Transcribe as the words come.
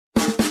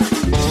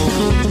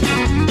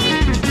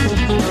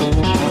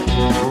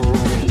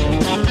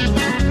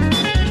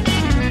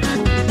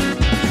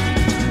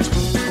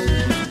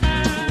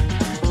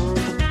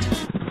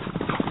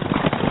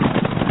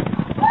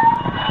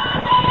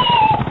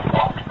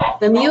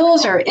The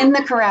mules are in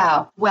the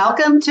corral.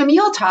 Welcome to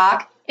Mule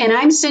Talk, and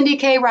I'm Cindy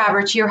K.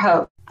 Roberts, your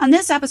host. On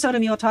this episode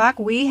of Mule Talk,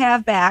 we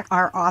have back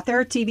our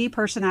author, TV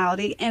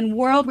personality, and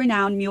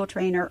world-renowned mule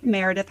trainer,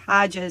 Meredith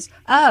Hodges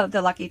of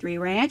the Lucky 3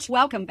 Ranch.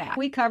 Welcome back.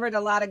 We covered a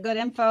lot of good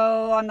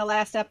info on the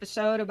last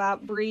episode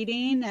about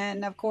breeding,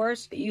 and of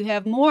course, you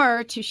have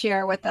more to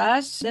share with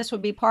us. This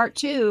would be part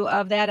 2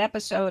 of that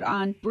episode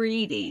on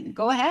breeding.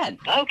 Go ahead.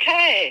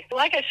 Okay.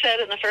 Like I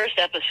said in the first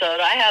episode,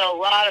 I had a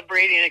lot of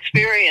breeding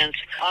experience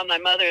on my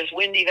mother's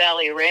Windy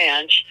Valley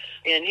Ranch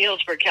in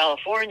Healdsburg,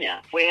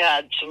 California. We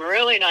had some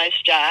really nice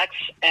jacks,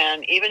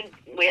 and even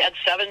we had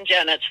 7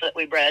 genets that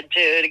we bred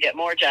to get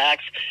more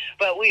jacks.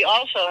 But we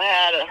also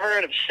had a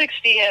herd of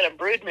 60 head of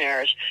brood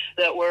mares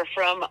that were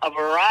from a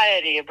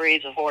variety of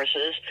breeds of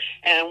horses,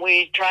 and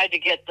we tried to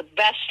get the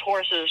best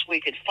horses we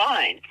could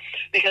find.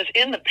 Because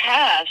in the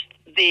past,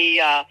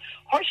 the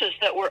horses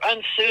that were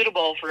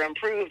unsuitable for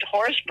improved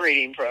horse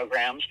breeding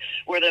programs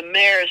were the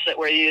mares that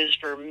were used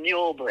for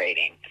mule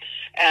breeding.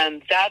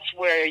 And that's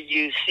where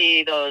you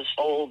see those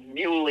old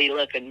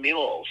muley-looking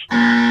mules.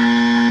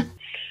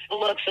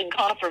 Looks and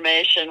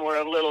conformation were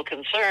of little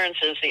concern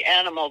since the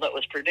animal that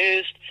was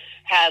produced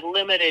had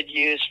limited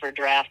use for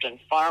draft and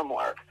farm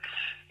work.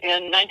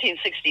 In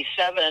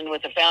 1967,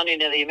 with the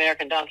founding of the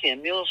American Donkey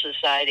and Mule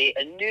Society,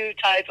 a new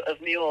type of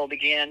mule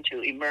began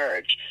to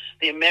emerge,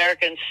 the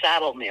American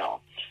saddle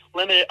mule,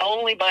 limited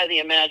only by the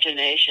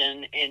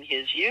imagination in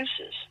his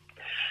uses.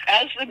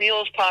 As the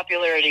mule's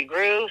popularity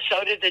grew,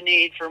 so did the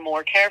need for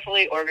more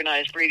carefully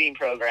organized breeding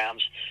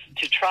programs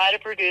to try to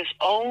produce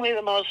only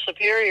the most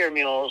superior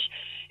mules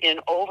in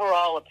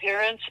overall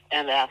appearance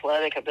and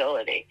athletic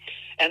ability.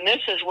 And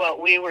this is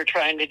what we were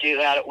trying to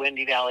do out at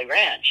Windy Valley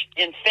Ranch.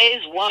 In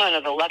phase 1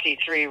 of the Lucky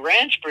 3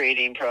 Ranch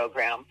breeding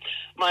program,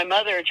 my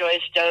mother,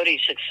 Joyce Doty,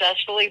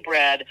 successfully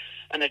bred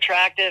an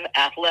attractive,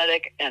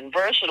 athletic, and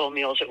versatile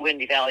mules at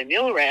Windy Valley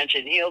Mule Ranch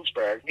in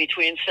Healdsburg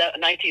between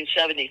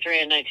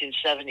 1973 and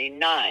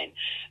 1979.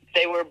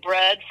 They were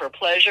bred for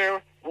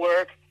pleasure,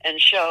 work, and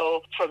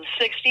show from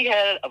 60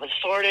 head of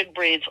assorted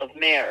breeds of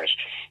mares.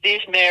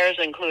 These mares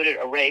included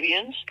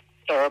Arabians,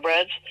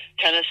 thoroughbreds,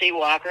 Tennessee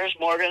walkers,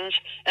 Morgans,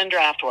 and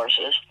draft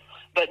horses,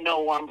 but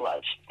no warm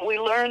bloods. We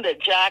learned that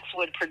jacks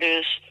would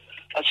produce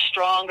a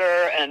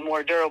stronger and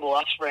more durable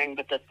offspring,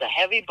 but that the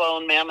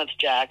heavy-boned mammoth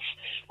jacks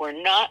were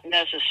not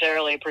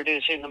necessarily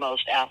producing the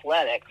most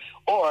athletic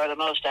or the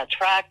most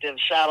attractive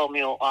saddle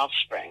mule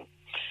offspring.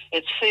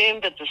 It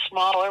seemed that the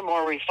smaller,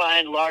 more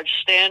refined, large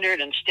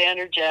standard and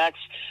standard jacks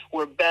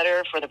were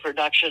better for the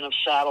production of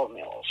saddle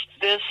mules.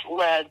 This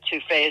led to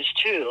phase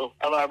 2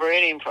 of our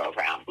breeding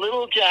program.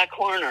 Little Jack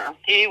Horner,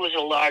 he was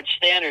a large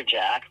standard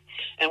jack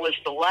and was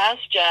the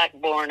last jack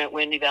born at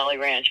Windy Valley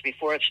Ranch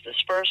before its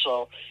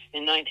dispersal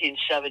in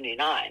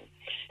 1979.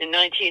 In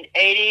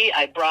 1980,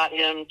 I brought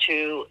him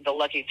to the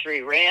Lucky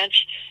 3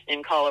 Ranch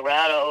in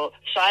Colorado,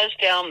 sized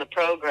down the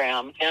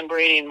program, and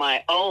breeding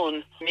my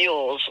own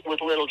mules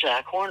with Little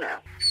Jack Horner.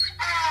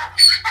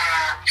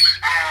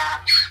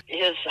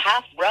 His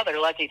half-brother,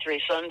 Lucky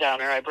 3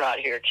 Sundowner, I brought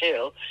here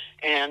too,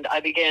 and I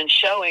began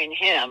showing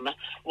him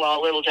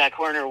while Little Jack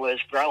Horner was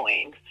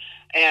growing.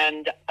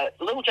 And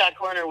Little Jack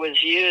Horner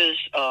was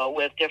used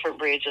with different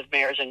breeds of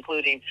mares,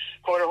 including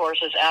quarter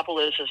horses,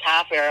 Appaloosas,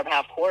 half Arab,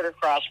 half quarter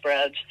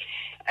crossbreds,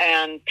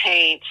 and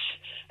paints,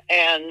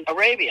 and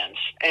Arabians.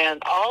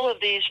 And all of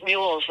these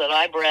mules that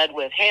I bred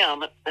with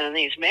him and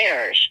these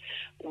mares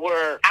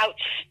were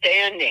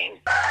outstanding.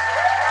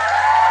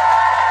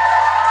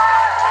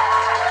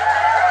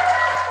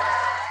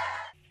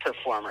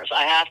 Performers,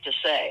 I have to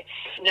say.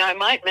 Now, I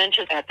might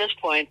mention at this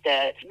point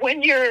that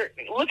when you're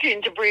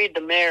looking to breed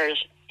the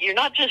mares, you're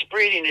not just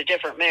breeding to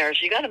different mares.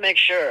 You got to make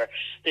sure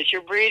that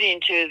you're breeding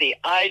to the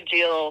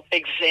ideal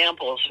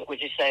examples, would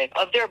you say,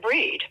 of their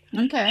breed.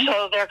 Okay.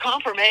 So their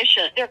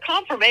conformation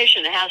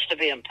has to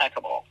be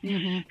impeccable.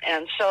 Mm-hmm.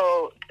 And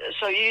so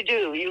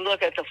you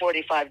look at the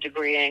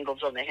 45-degree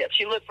angles on the hips.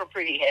 You look for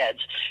pretty heads.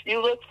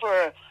 You look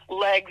for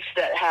legs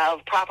that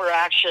have proper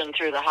action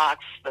through the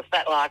hocks, the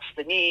fetlocks,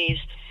 the knees.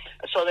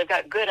 So they've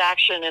got good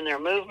action in their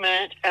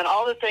movement and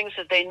all the things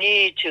that they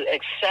need to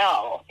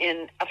excel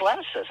in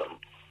athleticism,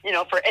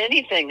 for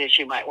anything that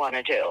you might want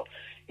to do.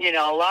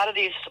 A lot of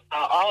these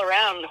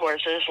all-around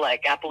horses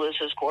like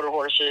Appaloosas, quarter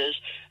horses,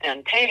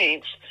 and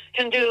paints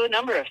can do a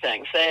number of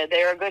things.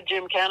 They are good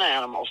gymkhana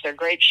animals. They're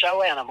great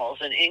show animals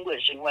in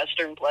English and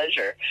Western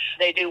pleasure.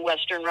 They do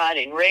Western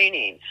riding,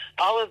 reining,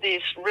 all of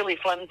these really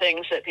fun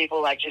things that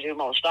people like to do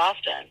most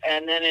often.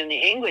 And then in the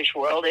English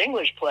world,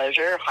 English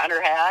pleasure,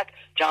 hunter hack,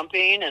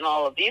 jumping, and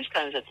all of these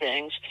kinds of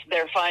things,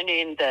 they're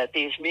finding that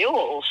these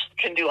mules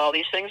can do all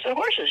these things that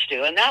horses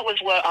do. And that was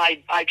what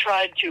I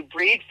tried to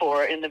breed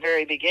for in the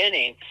very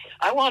beginning.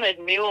 I wanted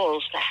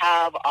mules to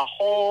have a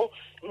whole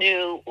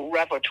new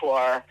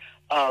repertoire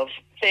of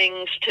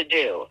things to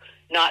do,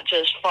 not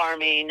just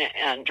farming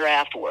and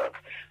draft work.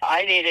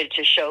 I needed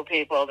to show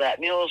people that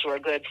mules were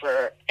good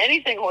for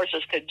anything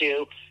horses could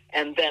do,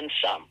 and then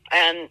some.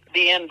 And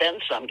the and then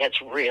some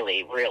gets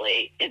really,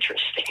 really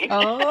interesting.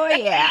 Oh,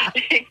 yeah.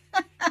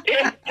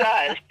 It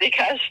does,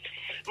 because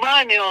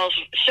my mules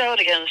showed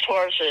against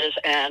horses,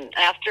 and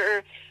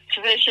after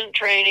sufficient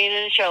training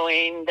and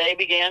showing, they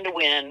began to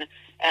win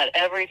at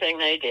everything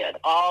they did.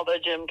 All the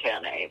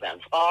Gymkhana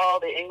events, all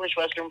the English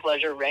Western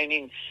Pleasure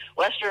reining,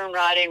 Western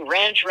riding,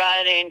 ranch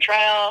riding,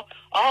 trail,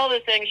 all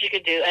the things you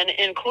could do, and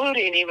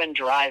including even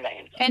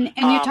driving. And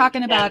you're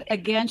talking about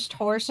against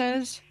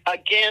horses?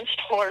 Against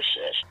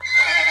horses.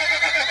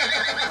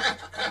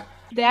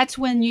 That's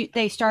when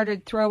they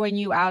started throwing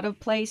you out of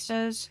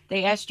places?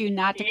 They asked you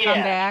not to come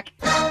back?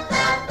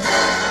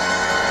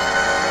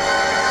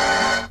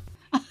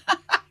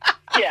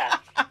 Yeah,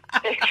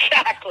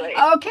 exactly.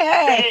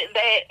 Okay.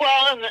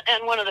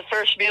 And one of the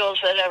first mules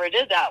that ever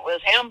did that was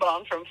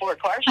Hambone from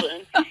Fort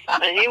Carson,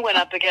 and he went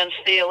up against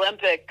the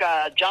Olympic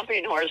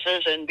jumping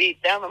horses and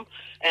beat them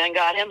and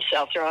got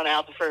himself thrown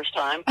out the first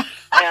time.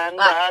 And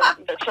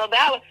so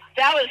that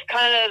was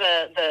kind of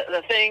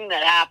the thing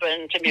that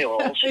happened to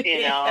mules,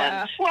 you know.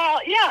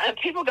 Yeah. And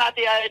people got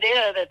the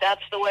idea that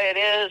that's the way it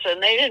is,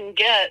 and they didn't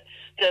get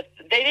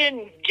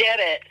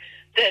it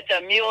that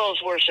the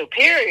mules were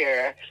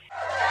superior,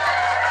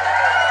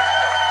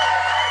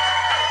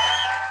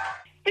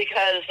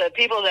 because the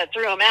people that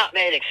threw them out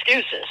made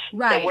excuses.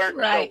 They weren't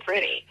so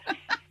pretty.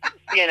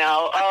 You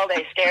know, oh,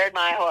 they scared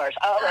my horse.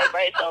 Oh, they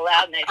bray so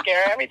loud and they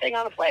scare everything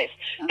on the place.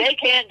 They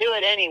can't do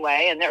it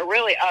anyway, and they're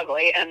really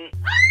ugly. And,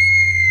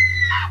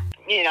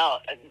 you know,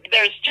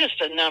 there's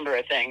just a number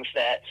of things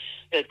that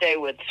they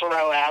would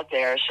throw out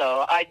there.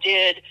 So I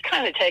did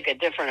kind of take a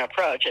different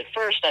approach. At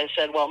first I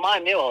said, well, my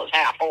mule is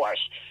half horse,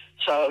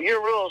 so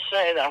your rules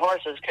say that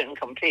horses can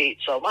compete,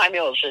 so my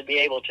mule should be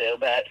able to.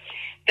 But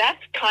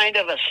that's kind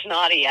of a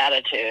snotty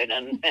attitude,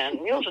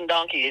 and mules and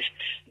donkeys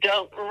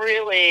don't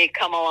really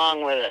come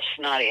along with a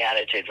snotty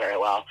attitude very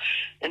well.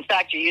 In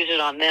fact, you use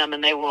it on them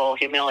and they will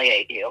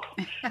humiliate you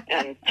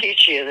and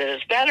teach you that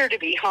it's better to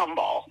be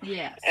humble.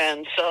 Yes.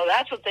 And so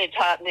that's what they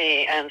taught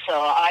me. And so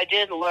I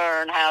did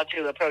learn how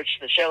to approach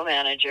the show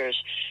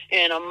managers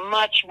in a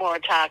much more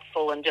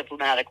tactful and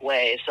diplomatic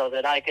way, so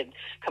that I could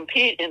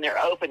compete in their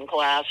open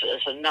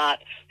classes and not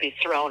be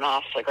thrown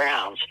off the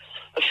grounds.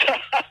 So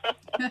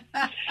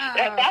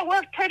that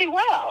worked pretty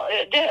well.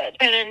 It did.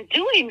 And in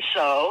doing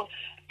so,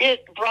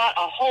 it brought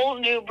a whole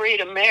new breed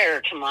of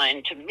mare to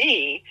mind to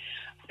me,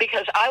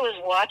 because I was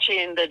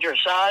watching the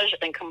dressage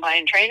and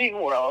combined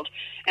training world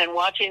and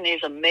watching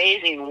these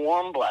amazing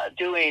warm bloods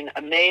doing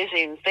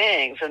amazing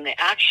things. And the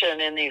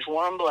action in these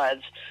warm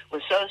bloods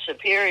was so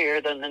superior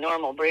than the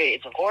normal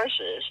breeds of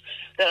horses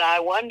that I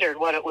wondered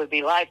what it would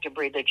be like to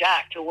breed the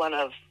jack to one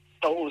of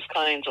those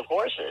kinds of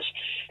horses.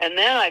 And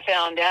then I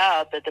found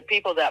out that the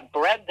people that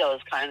bred those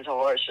kinds of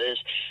horses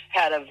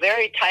had a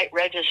very tight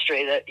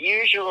registry that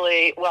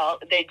usually,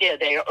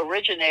 they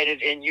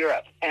originated in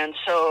Europe. And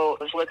so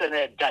I was looking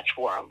at Dutch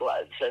warm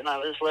bloods, and I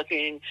was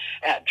looking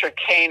at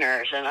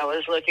Tricaners, and I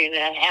was looking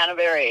at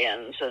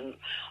Hanoverians and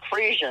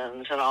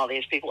Frisians and all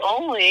these people,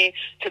 only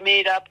to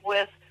meet up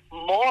with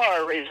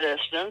more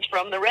resistance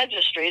from the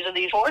registries of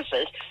these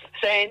horses,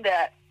 saying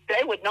that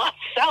they would not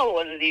sell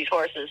one of these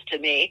horses to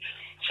me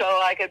so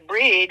I could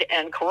breed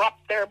and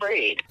corrupt their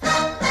breed.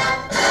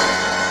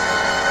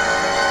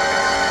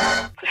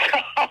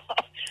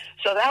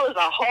 So that was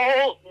a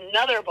whole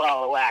nother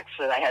ball of wax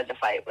that I had to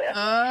fight with.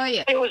 Oh,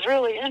 yeah. It was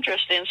really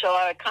interesting. So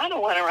I kind of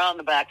went around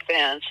the back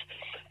fence.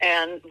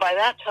 And by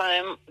that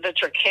time, the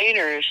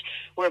Tricaners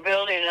were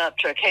building up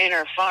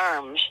Tricaner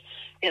farms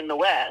in the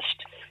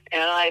West.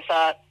 And I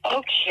thought,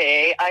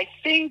 okay, I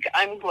think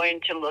I'm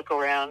going to look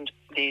around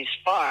these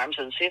farms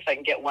and see if I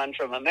can get one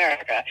from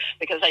America,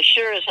 because I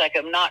sure as heck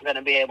am not going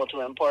to be able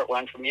to import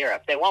one from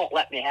Europe. They won't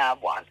let me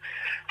have one.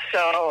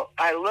 So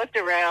I looked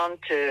around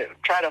to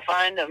try to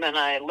find them, and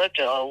I looked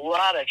at a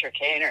lot of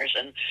Tricaners,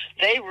 and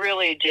they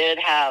really did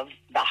have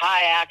the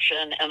high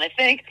action, and I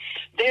think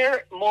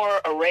they're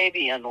more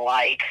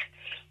Arabian-like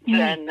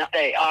than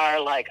they are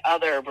like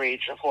other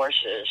breeds of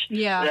horses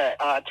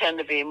that tend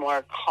to be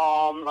more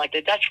calm. Like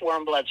the Dutch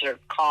warm bloods are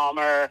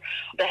calmer,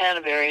 the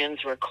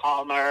Hanoverians were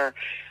calmer.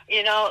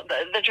 You know,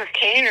 the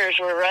Tricaners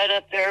were right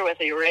up there with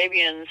the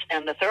Arabians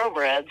and the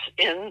thoroughbreds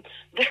in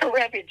their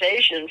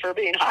reputation for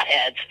being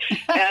hotheads.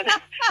 And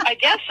I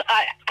guess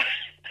I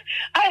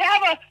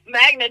have a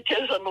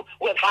magnetism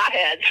with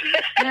hotheads.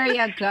 There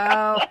you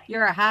go.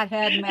 You're a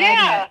hothead magnet.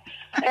 Yeah.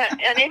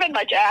 And even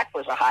my Jack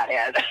was a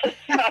hothead.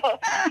 So,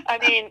 I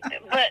mean,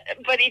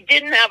 but he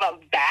didn't have a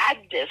bad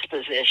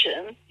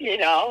disposition, you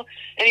know,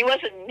 and he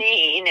wasn't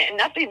mean. And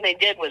nothing they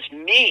did was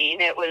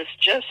mean. It was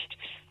just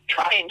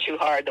trying too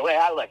hard, the way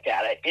I looked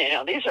at it. You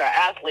know, these are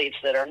athletes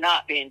that are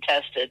not being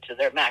tested to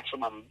their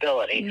maximum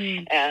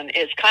ability. And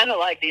it's kind of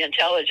like the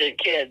intelligent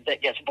kid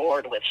that gets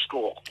bored with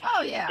school.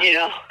 Oh, yeah. You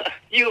know,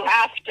 you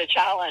have to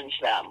challenge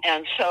them.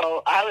 And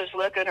so I was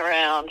looking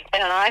around,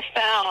 and I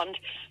found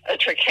a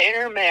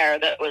Tricaner mare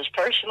that was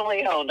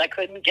personally owned. I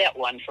couldn't get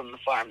one from the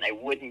farm. They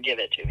wouldn't give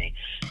it to me,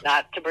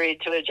 not to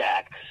breed to a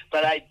jack.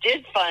 But I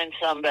did find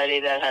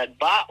somebody that had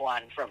bought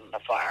one from the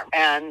farm,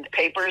 and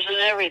papers and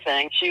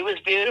everything. She was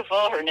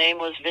beautiful. Her name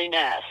was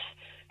Venus,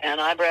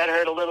 and I bred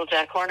her to Little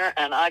Jack Horner,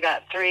 and I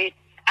got 3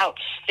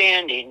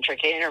 outstanding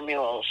Trainer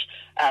mules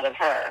out of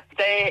her.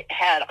 They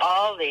had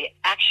all the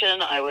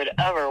action I would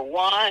ever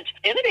want.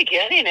 In the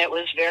beginning, it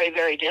was very,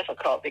 very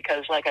difficult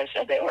because, like I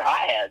said, they were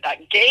high-head.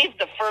 I gave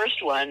the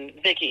first one,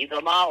 Vicky,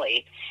 the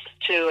Molly,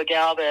 to a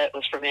gal that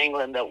was from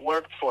England that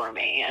worked for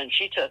me, and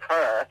she took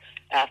her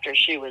after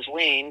she was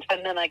weaned.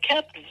 And then I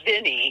kept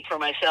Vinny for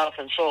myself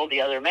and sold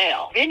the other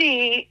male.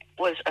 Vinny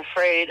was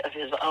afraid of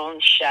his own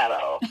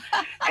shadow,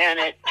 and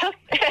it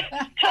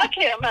took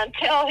him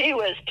until he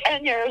was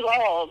 10 years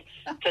old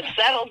to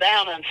settle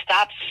down and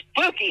stop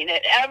spooking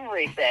at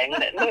everything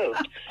that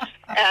moved.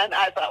 And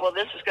I thought, well,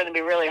 this is going to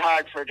be really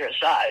hard for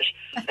dressage.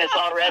 It's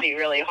already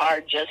really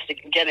hard just to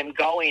get him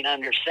going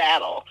under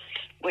saddle.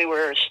 We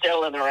were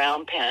still in the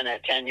round pen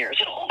at 10 years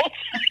old.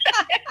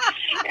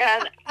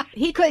 And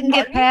he couldn't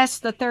get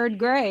past the third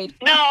grade.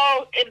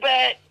 No,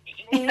 but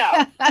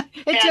no.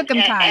 It took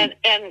him time.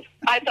 And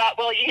I thought,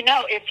 well,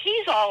 if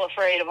he's all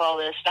afraid of all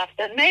this stuff,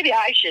 then maybe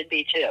I should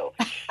be too.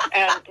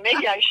 And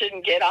maybe I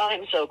shouldn't get on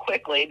him so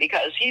quickly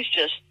because he's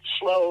just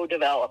slow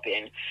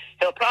developing.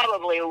 He'll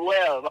probably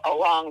live a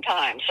long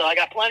time, so I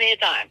got plenty of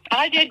time.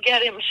 I did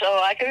get him so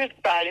I could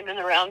ride him in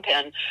the round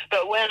pen,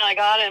 but when I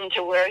got him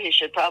to where he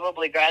should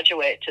probably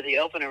graduate to the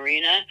open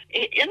arena,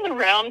 in the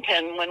round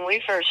pen, when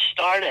we first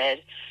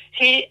started,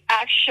 he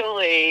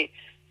actually...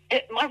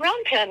 my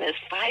round pen is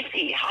 5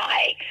 feet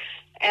high,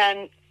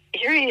 and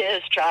here he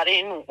is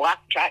trotting, walk,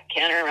 trot,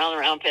 canter around the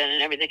round pen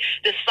and everything.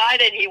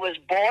 Decided he was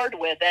bored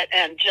with it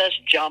and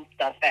just jumped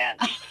the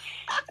fence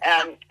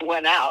and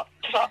went out.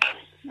 So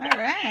all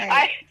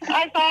right.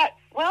 I thought,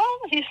 well,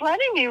 he's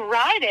letting me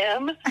ride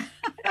him,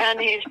 and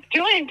he's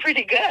doing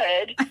pretty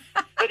good.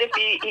 But if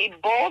he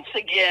bolts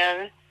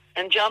again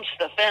and jumps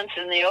the fence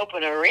in the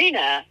open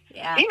arena,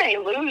 he may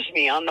lose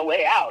me on the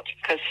way out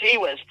because he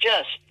was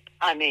just...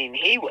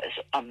 he was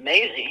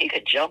amazing. He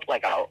could jump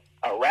like a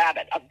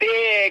rabbit, a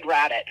big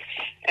rabbit.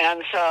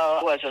 And so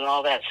I wasn't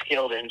all that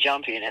skilled in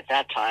jumping at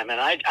that time. And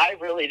I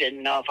really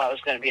didn't know if I was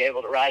going to be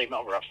able to ride him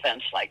over a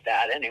fence like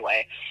that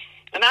anyway.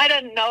 And I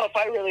didn't know if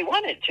I really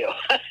wanted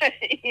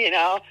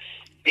to,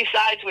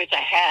 Besides which I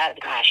had,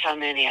 how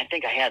many? I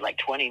think I had like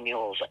 20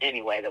 mules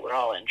anyway that were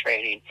all in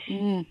training.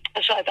 Mm.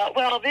 So I thought,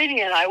 well,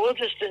 Vinny and I will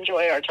just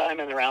enjoy our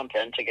time in the round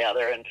pen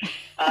together. And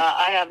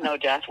I have no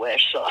death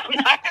wish, so I'm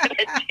not going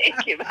to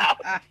take him out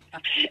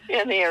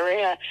in the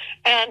arena.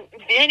 And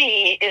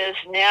Vinny is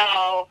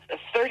now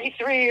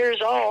 33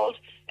 years old,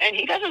 and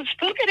he doesn't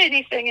spook at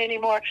anything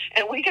anymore.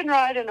 And we can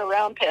ride in a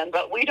round pen,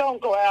 but we don't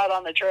go out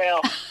on the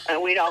trail,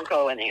 and we don't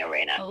go in the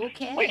arena.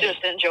 Okay. We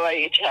just enjoy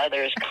each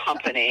other's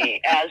company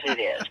as it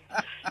is,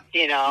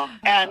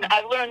 And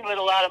I've learned with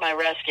a lot of my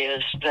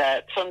rescues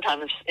that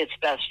sometimes it's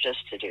best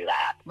just to do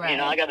that. Right.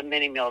 I got a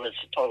mini mule that's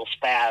a total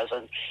spaz,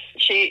 and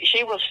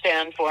she will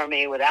stand for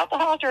me without the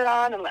halter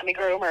on and let me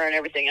groom her and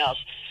everything else.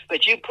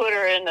 But you put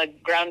her in the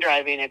ground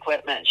driving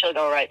equipment, she'll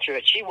go right through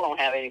it. She won't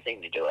have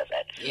anything to do with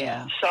it.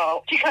 Yeah.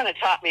 So she kind of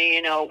taught me,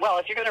 well,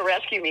 if you're going to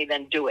rescue me,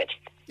 then do it.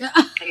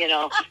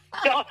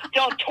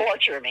 Don't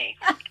torture me.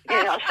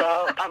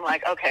 So I'm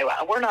like, okay,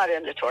 well, we're not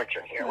into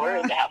torture here. We're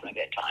into having a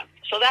good time.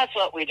 So that's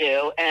what we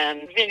do.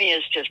 And Vinny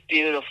is just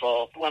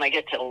beautiful when I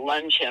get to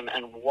lunge him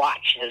and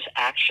watch his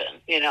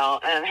action,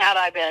 And had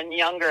I been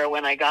younger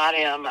when I got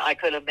him, I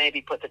could have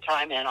maybe put the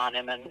time in on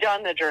him and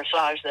done the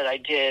dressage that I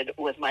did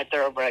with my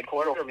thoroughbred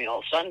quarter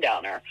mule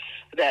Sundowner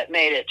that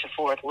made it to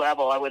fourth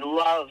level. I would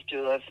love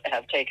to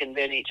have taken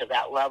Vinny to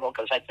that level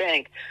because I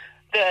think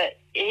that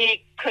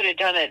he could have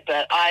done it,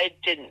 but I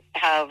didn't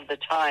have the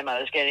time. I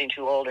was getting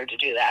too older to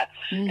do that.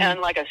 Mm-hmm.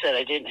 And like I said,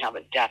 I didn't have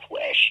a death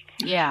wish.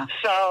 Yeah.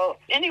 So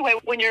anyway,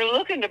 when you're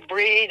looking to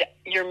breed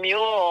your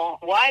mule,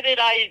 why did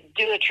I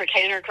do a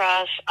Trainer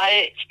cross?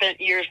 I spent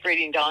years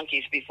breeding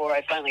donkeys before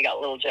I finally got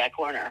Little Jack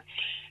Horner.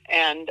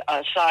 And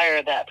a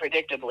sire that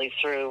predictably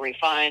threw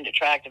refined,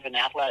 attractive, and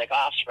athletic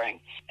offspring.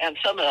 And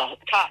some of the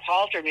top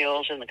halter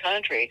mules in the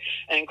country,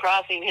 and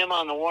crossing him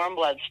on the warm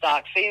blood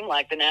stock seemed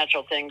like the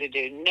natural thing to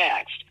do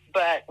next.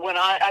 But when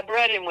I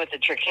bred him with the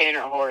Trainer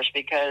horse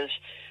because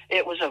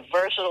it was a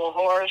versatile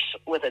horse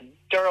with a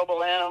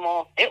durable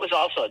animal. It was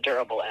also a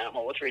durable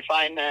animal with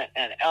refinement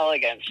and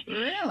elegance.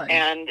 Really?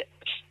 And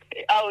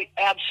oh,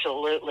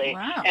 absolutely.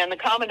 Wow. And the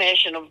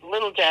combination of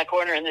Little Jack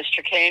Horner and this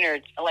Trainer,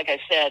 like I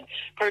said,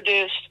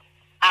 produced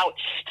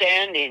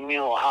outstanding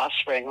mule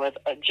offspring with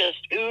just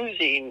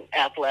oozing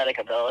athletic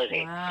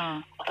ability.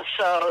 Wow.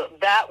 So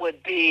that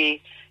would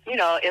be,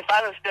 if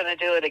I was going to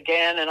do it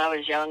again and I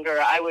was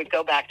younger, I would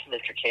go back to the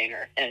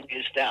Trainer and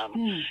use them.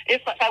 Mm.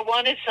 If I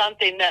wanted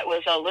something that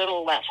was a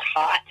little less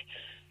hot,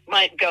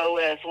 might go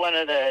with one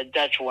of the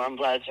Dutch warm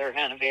bloods or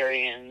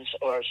Hanoverians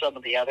or some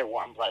of the other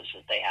warm bloods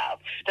that they have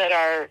that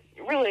are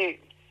really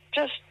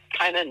just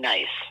kind of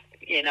nice,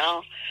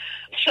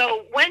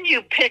 So when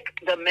you pick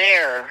the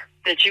mare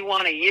that you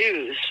want to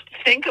use,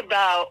 think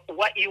about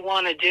what you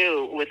want to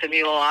do with the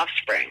mule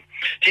offspring.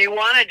 Do you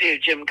want to do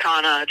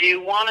gymkhana? Do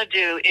you want to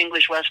do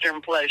English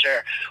Western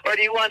pleasure? Or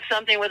do you want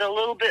something with a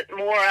little bit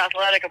more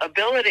athletic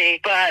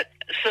ability, but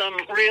some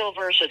real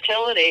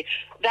versatility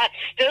that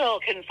still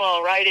can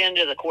fall right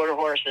into the quarter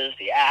horses,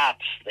 the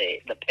apps,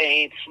 the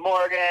paints,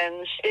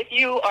 Morgans? If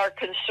you are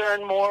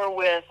concerned more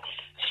with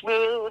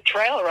smooth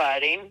trail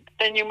riding,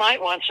 then you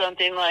might want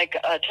something like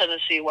a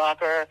Tennessee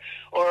Walker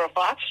or a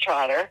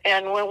Foxtrotter.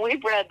 And when we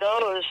bred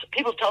those,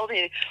 people told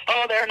me,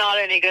 oh, they're not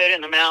any good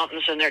in the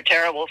mountains and they're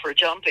terrible for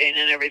jumping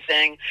and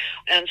everything.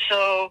 And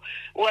so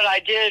what I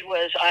did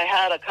was I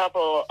had a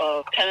couple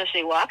of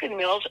Tennessee walking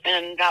mules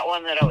and got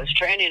one that I was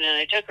training, and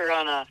I took her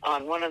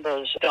on one of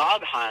those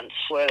dog hunts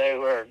where they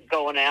were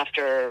going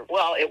after,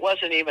 well, it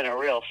wasn't even a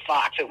real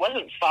fox. It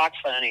wasn't fox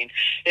hunting.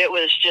 It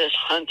was just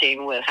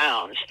hunting with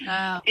hounds.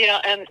 Wow. You know,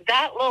 and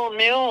that little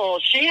mule,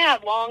 she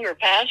had longer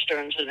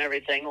pasterns and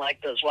everything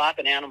like those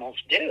walking animals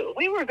do.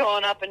 We were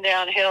going up and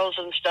down hills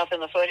and stuff in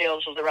the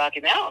foothills of the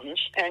Rocky Mountains,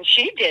 and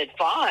she did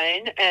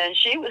fine, and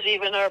she was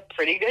even a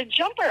pretty good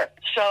jumper.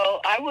 So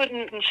I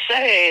wouldn't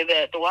say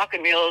that the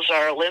walking mules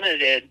are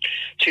limited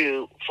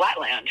to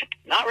flatland.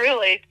 Not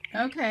really.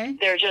 Okay.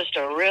 They're just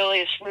a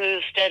really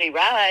smooth, steady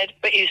ride,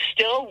 but you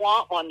still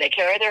want one. They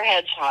carry their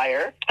heads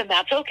higher, and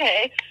that's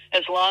okay,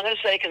 as long as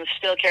they can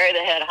still carry the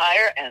head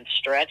higher and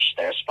stretch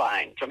their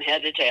spine from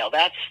head to tail.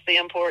 That's the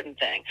important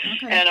thing.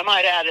 Okay. And I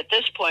might add, at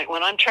this point,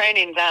 when I'm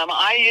training them,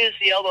 I use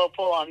the elbow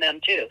pull on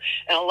them too.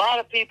 And a lot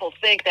of people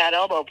think that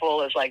elbow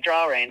pull is like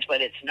draw reins,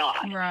 but it's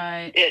not.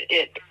 Right.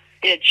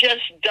 It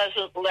just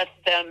doesn't let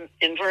them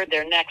invert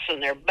their necks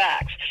and their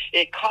backs.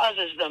 It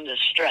causes them to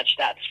stretch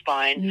that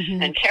spine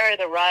and carry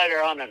the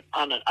rider on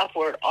an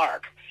upward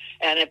arc.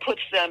 And it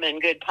puts them in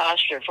good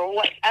posture for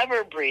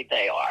whatever breed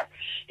they are,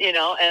 you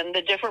know, and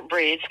the different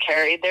breeds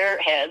carry their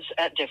heads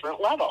at different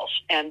levels.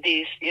 And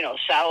these, you know,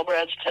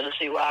 saddlebreds,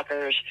 Tennessee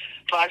Walkers,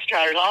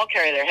 Foxtrotters all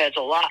carry their heads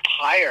a lot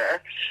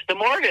higher. The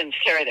Morgans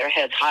carry their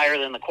heads higher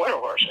than the quarter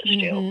horses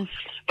do.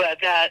 But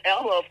that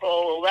elbow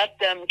pull will let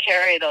them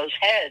carry those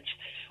heads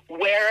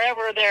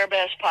wherever their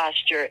best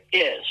posture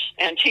is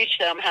and teach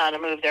them how to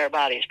move their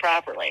bodies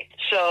properly.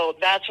 So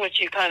that's what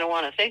you kind of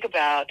want to think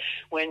about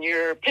when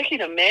you're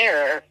picking a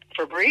mare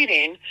for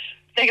breeding.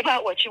 Think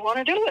about what you want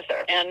to do with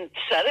her and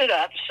set it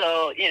up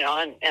so, you know,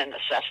 and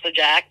assess the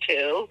jack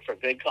too for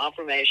good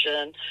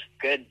conformation,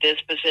 good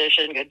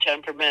disposition, good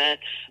temperament,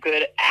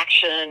 good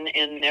action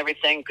in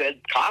everything,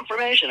 good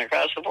conformation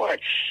across the board.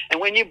 And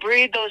when you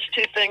breed those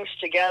two things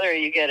together,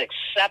 you get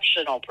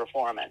exceptional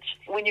performance.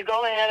 When you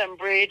go ahead and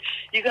breed,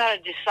 you got to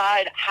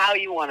decide how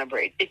you want to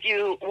breed. If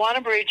you want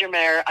to breed your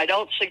mare, I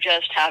don't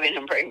suggest having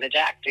them bring the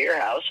jack to your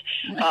house.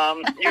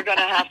 You're going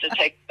to have to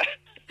take...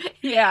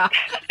 Yeah.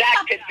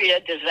 That could be a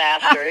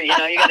disaster. You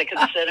know, you got to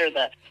consider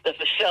the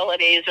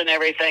facilities and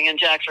everything, and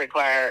jacks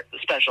require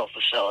special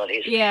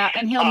facilities. Yeah,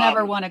 and he'll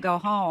never want to go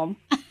home.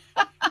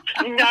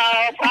 No,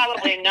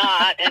 probably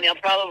not, and they'll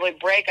probably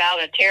break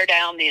out and tear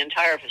down the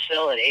entire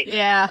facility.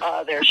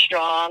 Yeah. They're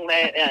strong,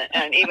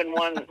 and even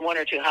one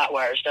or two hot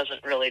wires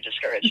doesn't really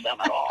discourage them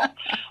at all.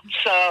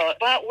 So,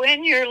 but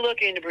when you're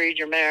looking to breed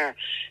your mare,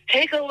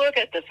 take a look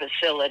at the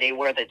facility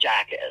where the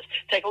jack is.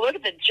 Take a look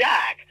at the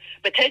jack,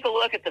 but take a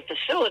look at the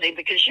facility,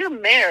 because your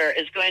mare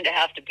is going to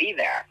have to be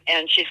there,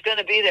 and she's going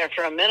to be there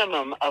for a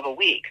minimum of a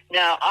week.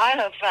 Now, I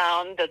have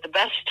found that the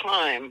best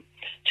time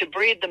to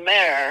breed the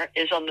mare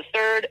is on the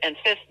 3rd and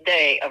 5th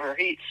day of her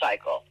heat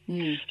cycle.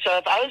 So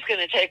if I was going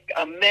to take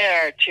a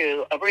mare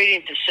to a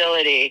breeding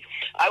facility,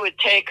 I would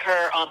take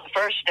her on the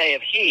first day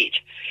of heat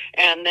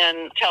and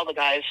then tell the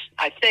guys,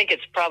 I think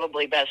it's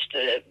probably best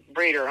to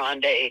breed her on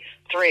day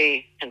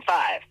 3 and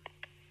 5.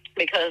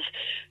 Because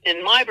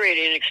in my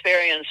breeding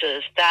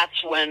experiences,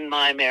 that's when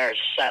my mares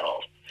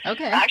settled.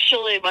 Okay.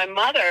 Actually, my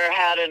mother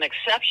had an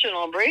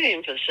exceptional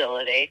breeding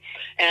facility,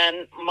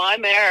 and my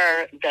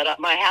mare,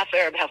 my half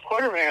Arab, half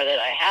quarter mare that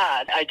I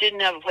had, I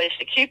didn't have a place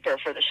to keep her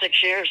for the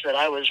 6 years that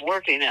I was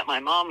working at my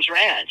mom's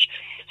ranch.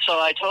 So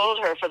I told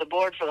her for the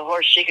board for the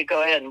horse, she could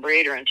go ahead and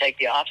breed her and take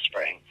the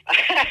offspring.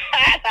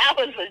 That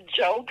was a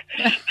joke.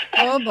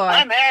 Oh, boy.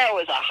 My mare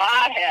was a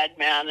hothead,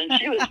 man, and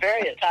she was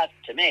very attached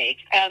to me.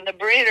 And the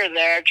breeder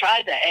there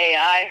tried to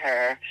AI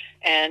her,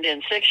 and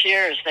in 6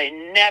 years, they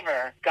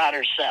never got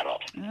her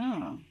settled.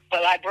 Oh.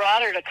 But I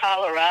brought her to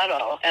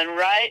Colorado, and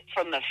right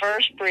from the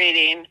first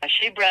breeding, I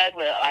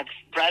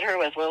bred her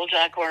with Little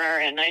Jack Warner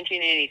in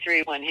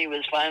 1983 when he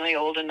was finally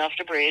old enough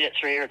to breed at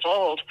 3 years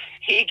old.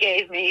 He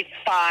gave me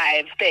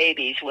 5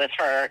 babies with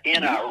her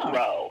in a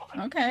row.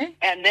 Okay.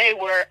 And they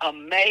were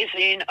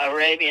amazing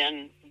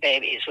Arabian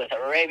babies with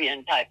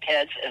Arabian-type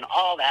heads and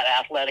all that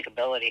athletic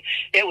ability.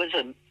 It was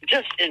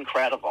just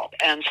incredible.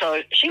 And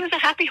so she was a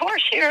happy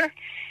horse here.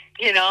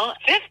 You know,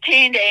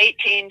 15 to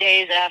 18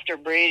 days after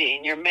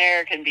breeding, your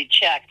mare can be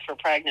checked for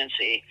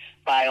pregnancy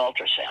by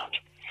ultrasound.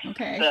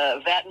 Okay.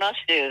 The vet must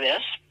do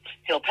this.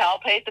 He'll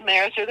palpate the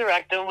mare through the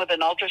rectum with an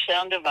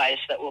ultrasound device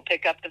that will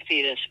pick up the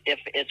fetus if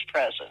it's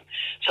present.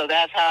 So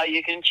that's how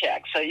you can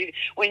check. So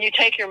when you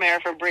take your mare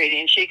for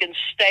breeding, she can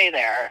stay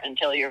there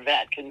until your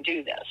vet can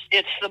do this.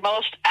 It's the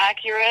most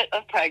accurate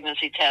of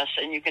pregnancy tests,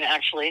 and you can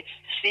actually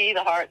see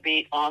the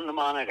heartbeat on the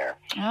monitor.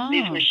 Oh.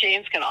 These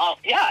machines can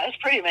it's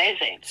pretty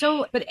amazing.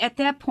 So, but at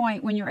that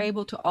point, when you're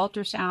able to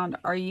ultrasound,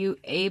 are you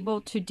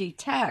able to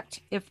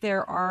detect if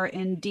there are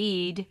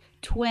indeed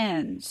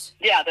twins?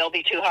 Yeah, there'll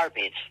be 2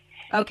 heartbeats.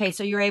 Okay,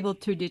 so you're able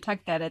to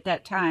detect that at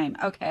that time.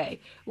 Okay,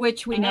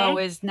 which we know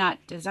is not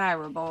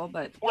desirable,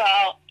 but...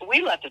 Well,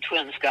 we let the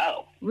twins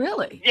go.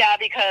 Really? Yeah,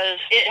 because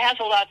it has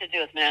a lot to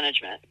do with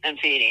management and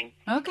feeding.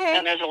 Okay.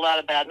 And there's a lot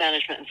of bad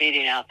management and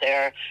feeding out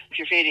there. If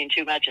you're feeding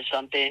too much of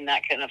something,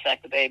 that can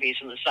affect the babies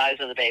and the size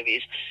of the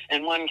babies.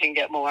 And one can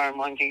get more and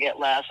one can get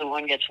less, and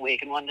one gets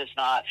weak and one does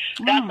not.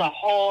 That's a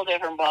whole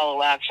different ball of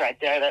wax right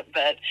there.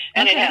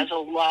 And it has a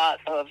lot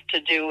to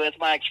do with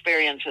my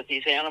experience with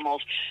these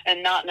animals,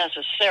 and not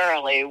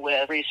necessarily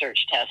with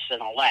research tests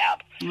in a lab.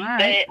 All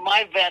right.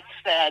 My vet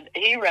said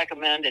he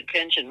recommended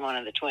pinching one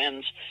of the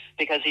twins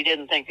because he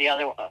didn't think the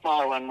other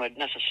smaller one would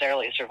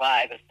necessarily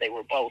survive if they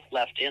were both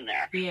left in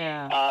there.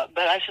 Yeah.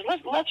 But I said,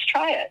 let's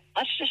try it.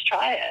 Let's just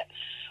try it.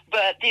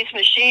 But these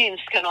machines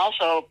can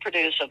also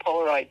produce a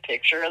Polaroid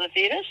picture of the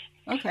fetus.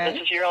 Okay.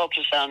 This is your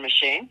ultrasound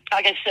machine.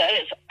 Like I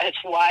said, it's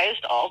wise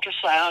to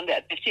ultrasound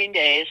at 15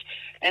 days,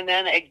 and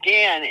then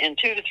again in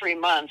 2 to 3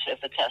 months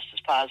if the test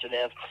is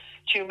positive,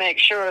 to make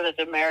sure that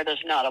the mare does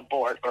not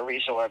abort or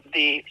resorb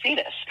the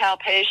fetus.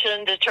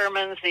 Palpation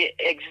determines the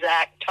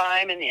exact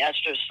time in the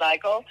estrous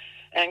cycle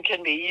and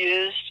can be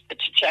used to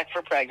check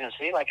for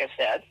pregnancy, like I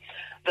said.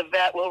 The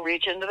vet will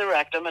reach into the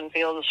rectum and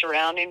feel the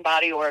surrounding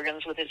body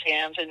organs with his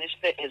hands and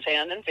his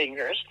hand and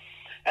fingers.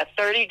 At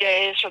 30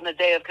 days from the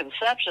day of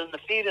conception, the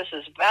fetus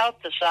is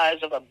about the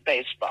size of a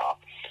baseball,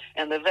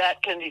 and the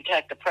vet can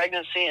detect the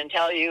pregnancy and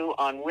tell you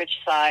on which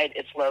side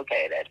it's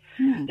located.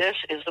 This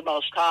is the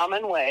most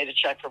common way to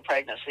check for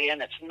pregnancy,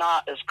 and it's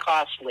not as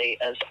costly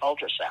as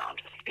ultrasound.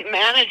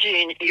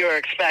 Managing your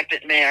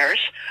expectant mares,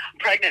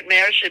 pregnant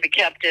mares should be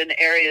kept in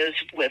areas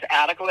with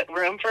adequate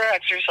room for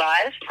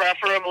exercise,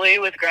 preferably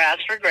with grass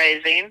for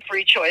grazing.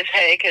 Free choice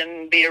hay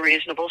can be a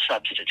reasonable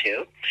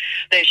substitute.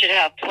 They should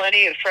have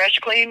plenty of fresh,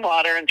 clean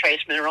water and trace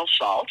mineral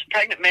salt.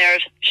 Pregnant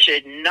mares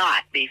should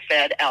not be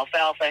fed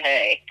alfalfa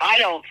hay. I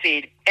don't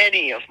feed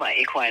any of my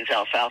equines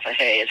alfalfa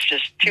hay. It's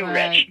just too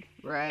rich.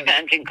 Right.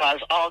 And can cause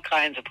all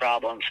kinds of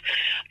problems.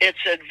 It's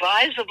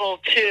advisable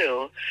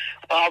too,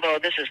 although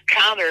this is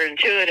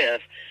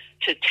counterintuitive,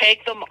 to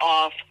take them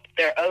off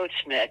their oats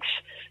mix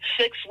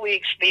 6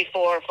 weeks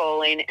before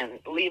foaling and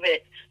leave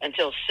it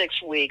until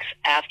 6 weeks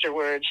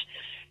afterwards,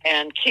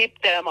 and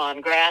keep them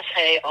on grass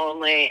hay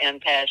only and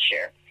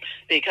pasture,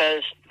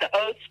 because the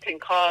oats can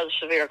cause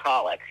severe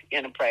colic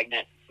in a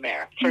pregnant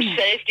mare. For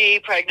safety,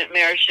 pregnant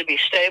mares should be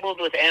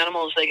stabled with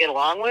animals they get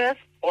along with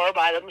or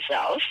by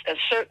themselves.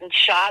 Certain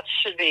shots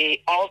should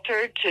be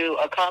altered to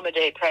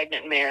accommodate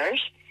pregnant mares,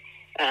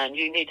 and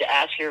you need to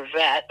ask your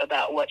vet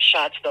about what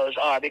shots those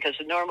are, because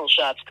the normal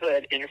shots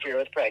could interfere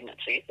with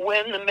pregnancy.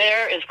 When the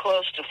mare is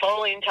close to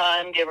foaling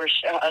time, give her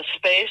a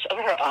space of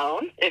her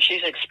own. If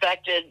she's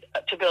expected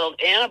to build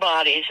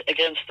antibodies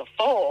against the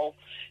foal,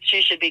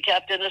 she should be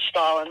kept in a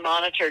stall and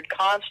monitored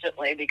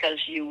constantly, because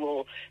you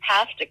will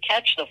have to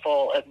catch the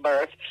foal at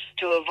birth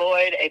to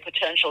avoid a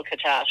potential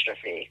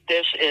catastrophe.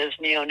 This is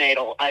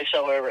neonatal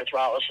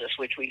isoerythrolysis,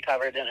 which we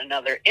covered in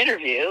another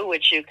interview,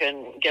 which you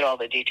can get all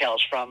the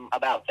details from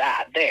about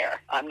that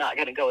there. I'm not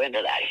going to go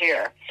into that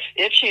here.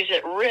 If she's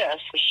at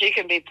risk, she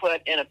can be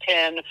put in a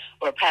pen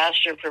or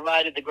pasture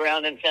provided the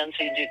ground and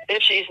fencing.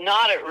 If she's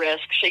not at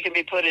risk, she can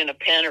be put in a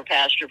pen or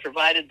pasture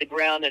provided the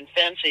ground and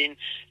fencing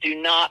do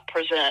not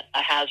present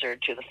a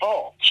hazard to the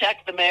foal.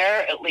 Check the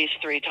mare at least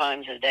 3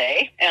 times a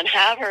day and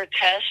have her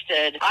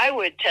tested. I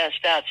would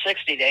test out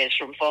 60 days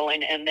from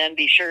foaling, and then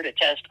be sure to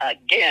test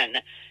again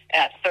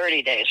at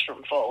 30 days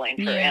from foaling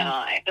for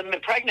NI. The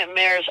pregnant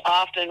mares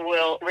often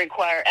will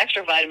require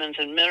extra vitamins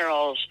and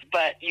minerals,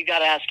 but you got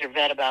to ask your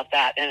vet about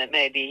that, and it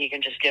may be he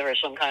can just give her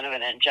some kind of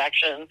an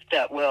injection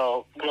that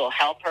will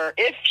help her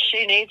if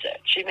she needs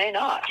it. She may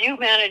not. If you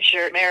manage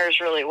your mares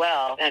really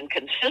well and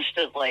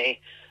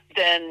consistently,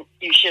 then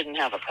you shouldn't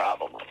have a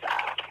problem with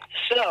that.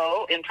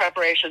 So, in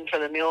preparation for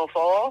the mule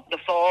foal, the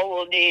foal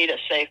will need a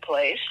safe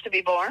place to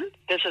be born.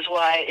 This is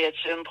why it's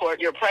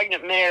important. Your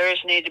pregnant mares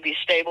need to be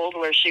stabled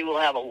where she will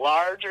have a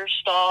larger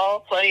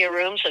stall, plenty of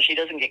room so she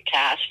doesn't get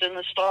cast in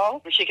the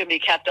stall. She can be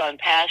kept on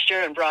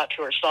pasture and brought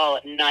to her stall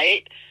at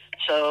night.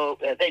 So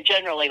they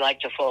generally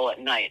like to foal at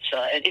night.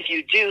 So if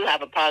you do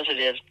have a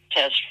positive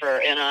test for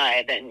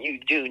NI, then you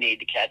do need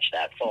to catch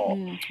that foal.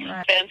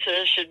 Right.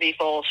 Fences should be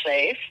foal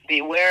safe.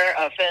 Beware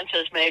of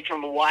fences made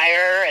from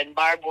wire and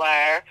barbed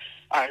wire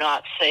are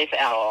not safe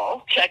at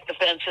all. Check the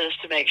fences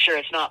to make sure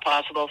it's not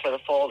possible for the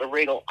foal to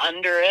wriggle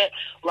under it.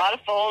 A lot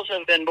of foals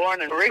have been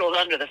born and wriggled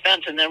under the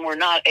fence, and then we're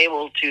not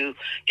able to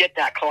get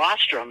that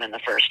colostrum in the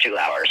first 2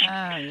 hours.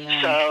 Oh,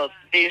 yeah. So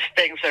these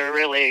things are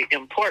really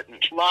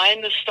important.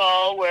 Line the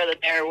stall where the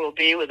mare will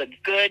be with a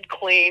good,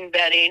 clean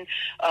bedding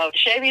of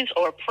shavings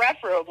or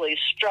preferably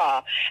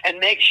straw, and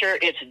make sure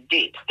it's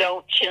deep.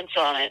 Don't chintz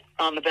on it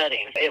on the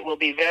bedding. It will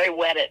be very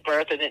wet at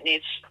birth, and it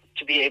needs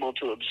to be able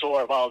to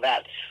absorb all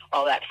that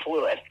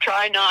fluid.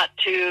 Try not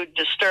to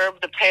disturb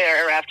the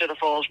pair after the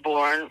foal's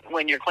born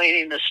when you're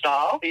cleaning the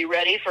stall. Be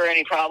ready for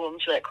any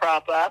problems that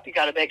crop up. You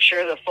got to make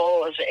sure the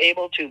foal is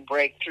able to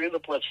break through the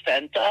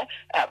placenta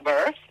at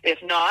birth.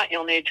 If not,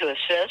 you'll need to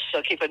assist,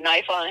 so keep a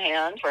knife on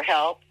hand for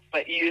help,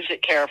 but use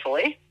it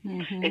carefully.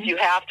 Mm-hmm. If you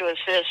have to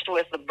assist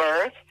with the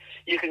birth,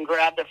 you can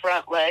grab the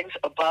front legs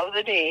above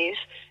the knees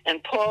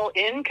and pull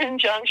in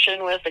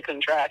conjunction with the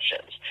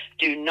contractions.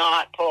 Do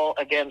not pull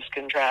against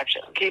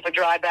contractions. Keep a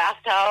dry bath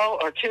towel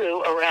or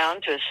two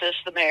around to assist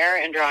the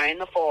mare in drying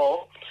the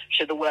foal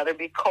should the weather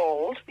be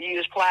cold.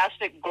 Use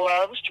plastic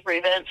gloves to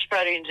prevent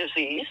spreading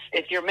disease.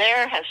 If your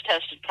mare has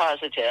tested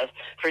positive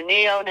for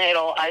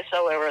neonatal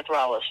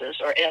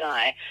isoerythrolysis, or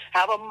NI,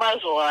 have a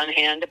muzzle on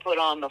hand to put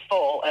on the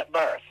foal at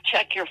birth.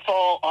 Check your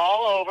foal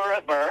all over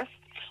at birth.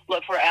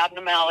 Look for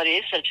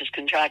abnormalities such as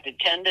contracted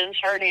tendons,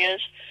 hernias,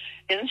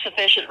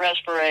 insufficient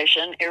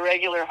respiration,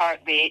 irregular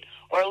heartbeat,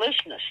 or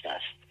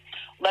listlessness.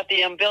 Let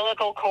the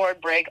umbilical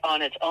cord break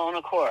on its own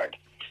accord.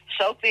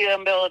 Soak the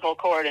umbilical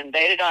cord in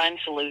betadine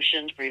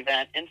solution to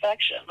prevent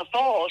infection. The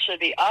foal should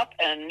be up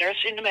and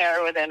nursing the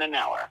mare within an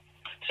hour.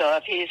 So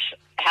if he's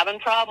having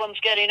problems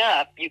getting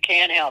up, you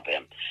can't help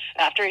him.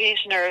 After he's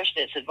nursed,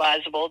 it's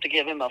advisable to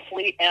give him a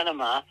fleet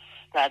enema.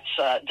 That's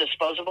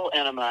disposable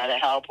enema to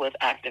help with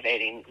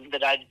activating the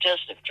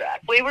digestive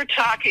tract. We were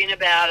talking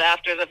about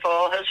after the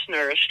foal has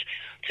nursed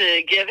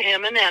to give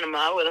him an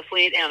enema with a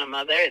fleet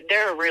enema.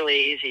 They're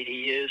really easy to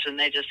use, and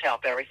they just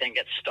help everything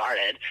get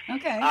started.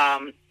 Okay.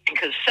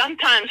 Because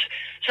sometimes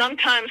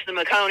the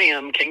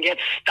meconium can get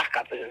stuck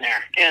up in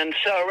there. And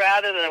so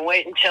rather than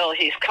wait until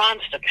he's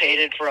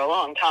constipated for a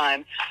long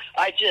time,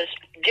 I just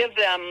give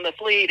them the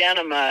fleet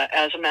enema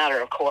as a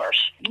matter of course.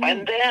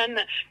 And then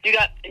you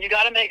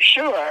got to make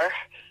sure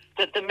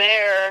that the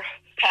mare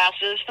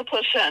passes the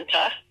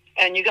placenta,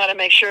 and you got to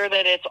make sure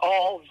that it's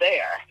all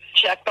there.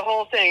 Check the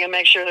whole thing and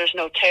make sure there's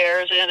no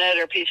tears in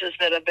it or pieces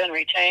that have been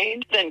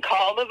retained. Then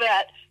call the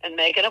vet and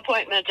make an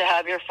appointment to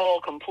have your foal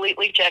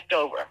completely checked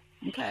over.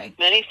 Okay.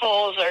 Many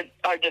foals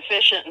are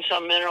deficient in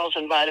some minerals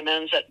and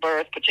vitamins at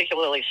birth,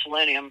 particularly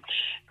selenium,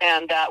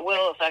 and that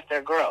will affect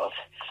their growth.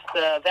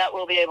 The vet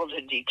will be able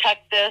to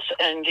detect this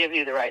and give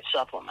you the right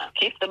supplement.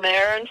 Keep the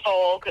mare and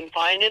foal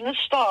confined in the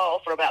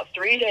stall for about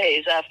 3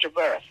 days after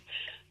birth.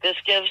 This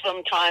gives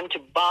them time to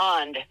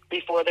bond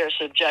before they're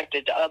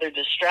subjected to other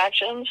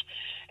distractions,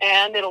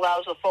 and it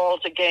allows the foal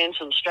to gain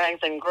some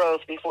strength and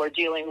growth before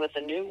dealing with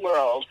the new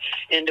world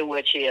into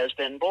which he has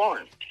been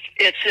born.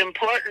 It's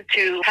important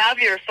to have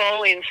your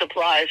foaling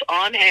supplies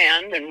on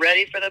hand and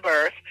ready for the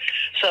birth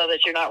so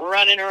that you're not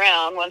running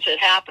around once it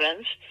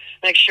happens.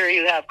 Make sure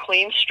you have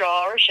clean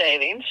straw or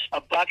shavings, a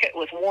bucket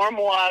with warm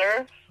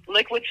water,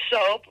 liquid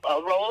soap,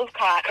 a roll of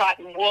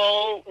cotton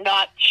wool,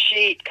 not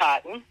sheet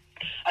cotton,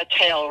 a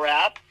tail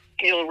wrap.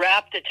 You'll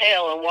wrap the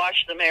tail and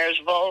wash the mare's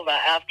vulva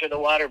after the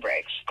water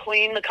breaks.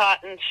 Clean the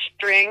cotton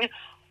string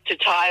to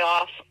tie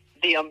off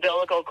the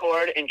umbilical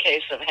cord in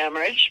case of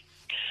hemorrhage,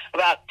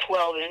 about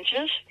 12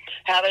 inches.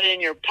 Have it in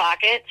your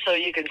pocket so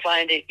you can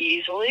find it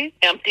easily.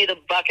 Empty the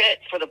bucket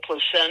for the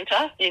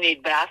placenta. You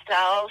need bath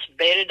towels,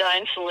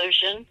 betadine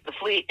solution, the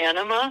fleet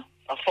enema,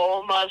 a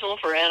foal muzzle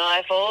for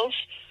NI foals,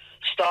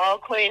 stall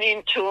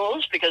cleaning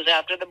tools, because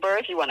after the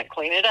birth you want to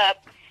clean it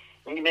up.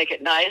 And you make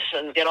it nice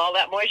and get all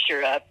that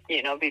moisture up,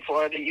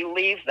 before you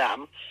leave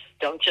them.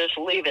 Don't just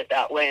leave it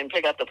that way and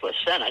pick up the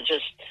placenta.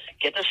 Just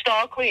get the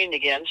stall cleaned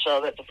again so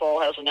that the foal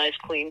has a nice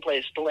clean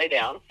place to lay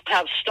down.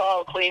 Have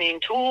stall cleaning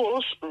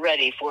tools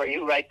ready for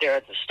you right there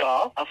at the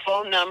stall. A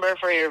phone number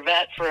for your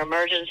vet for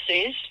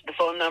emergencies. The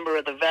phone number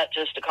of the vet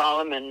just to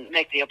call him and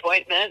make the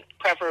appointment,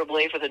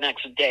 preferably for the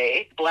next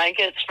day.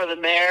 Blankets for the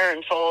mare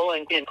and foal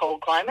in cold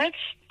climates.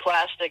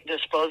 Plastic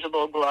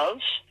disposable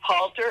gloves.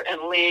 Halter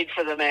and lead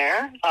for the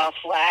mare. A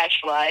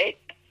flashlight.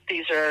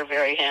 These are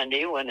very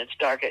handy when it's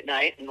dark at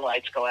night and the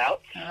lights go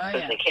out,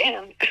 because they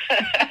can.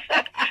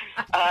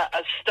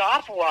 A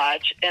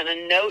stopwatch and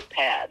a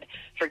notepad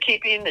for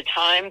keeping the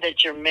time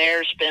that your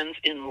mare spends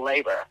in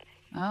labor.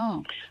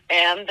 Oh.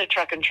 And the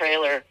truck and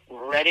trailer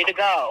ready to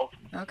go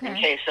in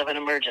case of an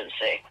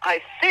emergency.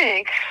 I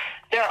think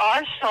there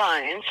are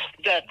signs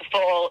that the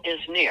foal is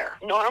near.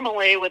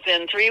 Normally,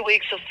 within 3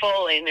 weeks of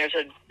foaling, there's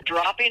a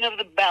dropping of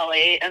the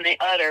belly and the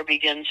udder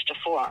begins to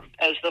form.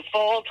 As the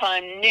foal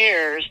time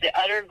nears, the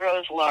udder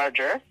grows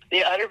larger.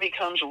 The udder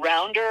becomes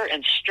rounder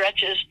and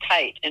stretches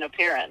tight in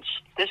appearance.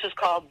 This is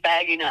called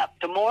bagging up.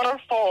 The more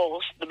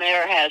foals the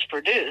mare has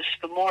produced,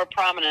 the more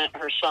prominent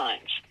her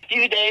signs.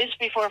 few days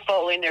before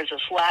foaling, there's a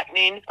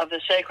slackening of the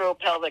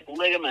sacropelvic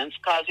ligaments,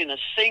 causing a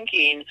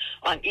sinking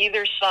on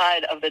either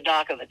side of the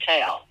dock of the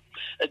tail,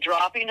 a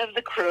dropping of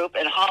the croup,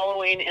 and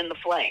hollowing in the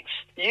flanks.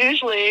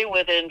 Usually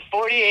within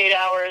 48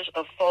 hours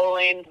of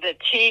foaling, the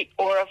teat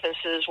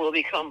orifices will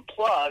become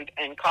plugged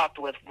and capped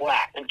with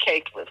wax and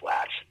caked with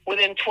wax.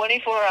 Within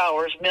 24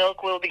 hours,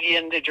 milk will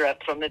begin to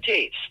drip from the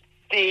teats.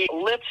 The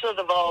lips of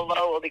the vulva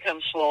will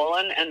become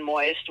swollen and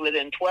moist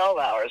within 12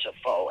 hours of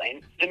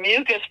foaling. The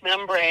mucous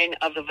membrane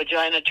of the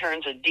vagina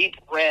turns a deep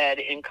red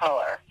in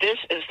color. This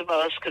is the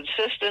most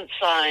consistent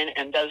sign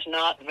and does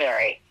not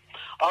vary.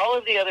 All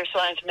of the other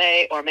signs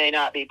may or may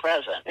not be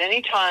present.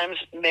 Many times,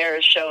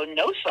 mares show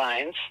no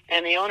signs,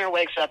 and the owner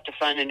wakes up to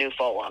find a new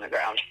foal on the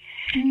ground.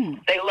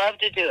 They love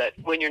to do it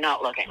when you're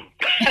not looking.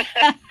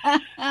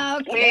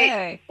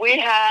 Okay. We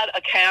had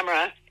a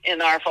camera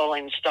in our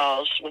foaling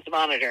stalls with the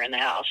monitor in the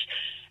house,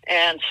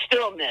 and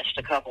still missed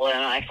a couple of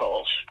NI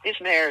foals. These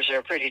mares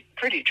are pretty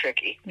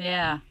tricky.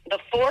 Yeah. The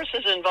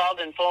forces involved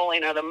in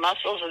foaling are the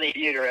muscles of the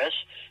uterus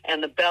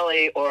and the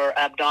belly or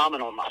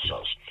abdominal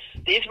muscles.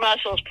 These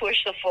muscles push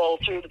the foal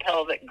through the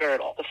pelvic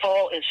girdle. The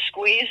foal is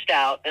squeezed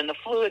out, and the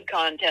fluid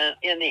content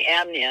in the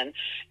amnion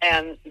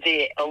and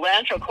the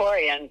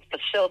elantrochorion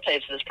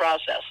facilitates this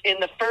process. In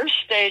the first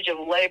stage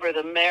of labor,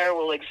 the mare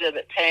will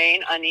exhibit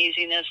pain,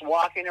 uneasiness,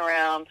 walking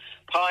around,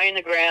 pawing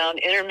the ground,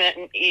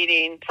 intermittent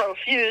eating,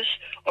 profuse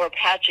or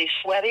patchy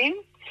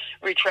sweating,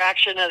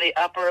 retraction of the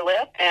upper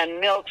lip, and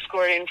milk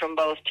squirting from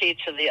both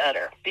teats of the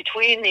udder.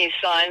 Between these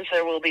signs,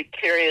 there will be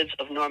periods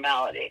of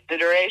normality. The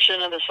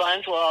duration of the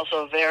signs will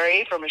also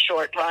vary from a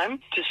short time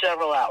to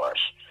several hours.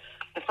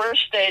 The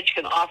first stage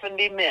can often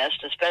be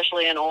missed,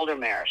 especially in older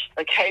mares.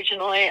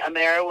 Occasionally, a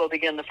mare will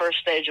begin the first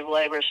stage of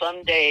labor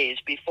some days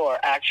before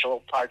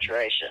actual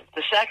parturition.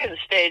 The second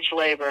stage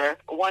labor,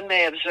 one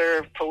may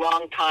observe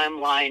prolonged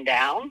time lying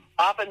down.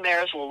 Often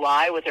mares will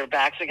lie with their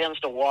backs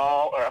against a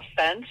wall or a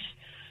fence.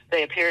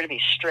 They appear to be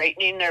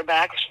straightening their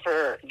backs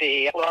for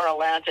the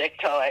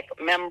floor-atlantic-toic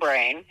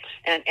membrane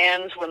and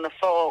ends when the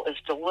foal is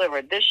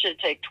delivered. This should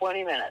take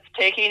 20 minutes.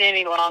 Taking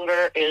any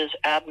longer is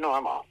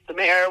abnormal. The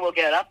mare will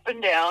get up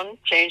and down,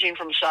 changing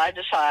from side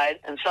to side,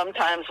 and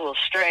sometimes will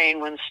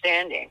strain when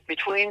standing.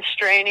 Between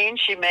straining,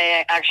 she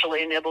may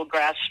actually nibble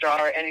grass,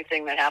 straw, or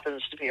anything that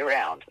happens to be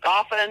around.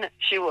 Often,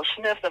 she will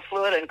sniff the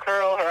fluid and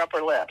curl her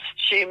upper lips.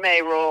 She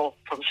may roll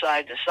from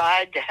side to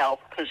side to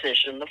help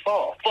position the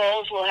foal.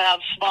 Foals will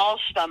have small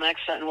stomachs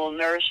and will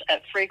nurse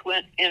at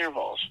frequent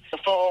intervals. The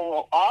foal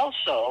will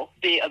also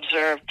be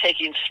observed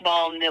taking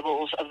small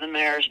nibbles of the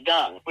mare's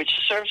dung, which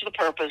serves the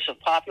purpose of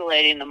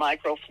populating the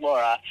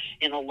microflora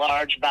in a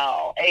large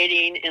bowel,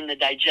 aiding in the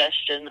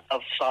digestion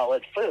of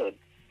solid food.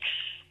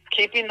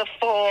 Keeping the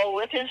foal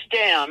with his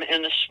dam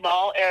in a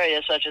small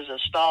area such as a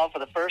stall for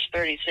the first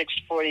 36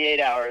 to 48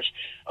 hours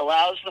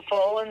allows the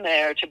foal and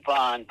mare to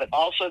bond, but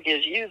also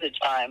gives you the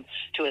time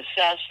to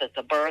assess that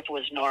the birth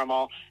was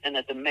normal and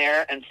that the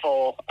mare and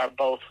foal are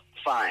both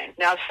fine.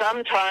 Now,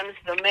 sometimes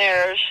the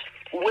mares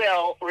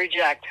will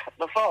reject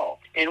the foal,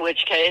 in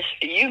which case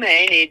you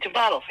may need to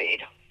bottle feed.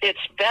 It's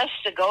best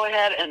to go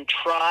ahead and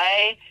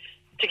try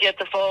to get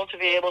the foal to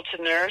be able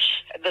to nurse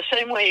the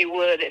same way you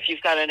would if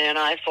you've got an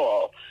NI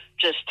foal.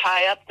 Just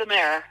tie up the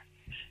mare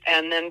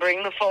and then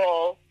bring the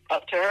foal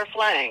up to her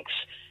flanks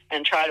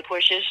and try to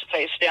push his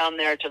face down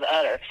there to the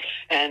udder.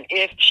 And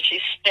if she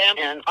stamps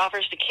and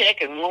offers to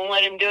kick and won't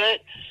let him do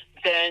it,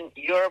 then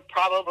you're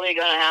probably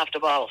going to have to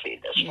bottle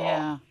feed this foal.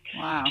 Yeah.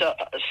 Wow.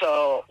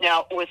 So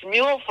now with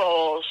mule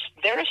foals,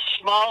 they're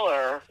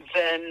smaller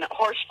than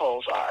horse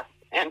foals are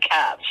and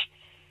calves.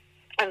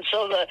 And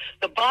so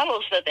the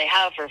bottles that they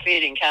have for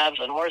feeding calves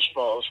and horse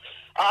foals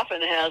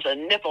often has a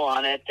nipple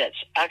on it that's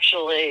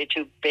actually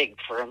too big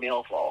for a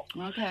mule foal.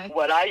 Okay.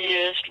 What I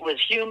used was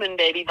human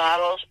baby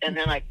bottles, and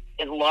then I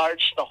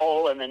enlarged the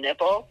hole in the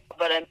nipple,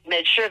 but I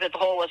made sure that the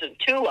hole wasn't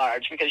too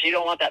large because you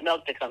don't want that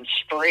milk to come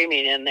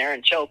streaming in there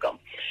and choke them.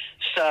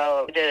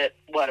 So I did it,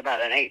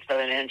 about an 1/8 of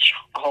an inch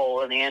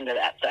hole in the end of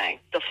that thing.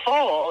 The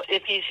foal,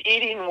 if he's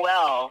eating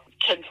well,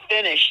 can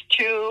finish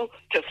 2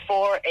 to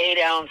 4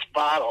 8-ounce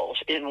bottles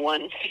in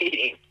one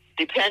feeding,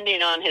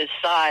 depending on his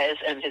size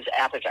and his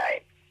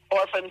appetite.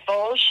 Orphan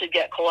foals should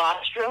get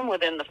colostrum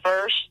within the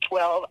first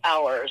 12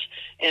 hours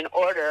in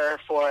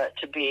order for it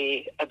to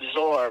be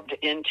absorbed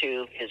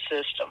into his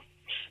system.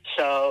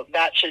 So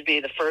that should be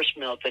the first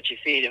milk that you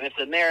feed him. If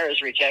the mare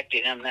is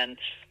rejecting him, then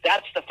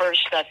that's the first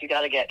stuff you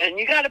got to get. And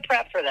you got to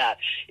prep for that.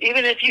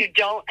 Even if you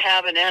don't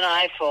have an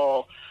NI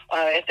foal,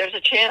 if there's a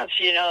chance,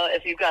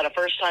 if you've got a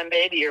first-time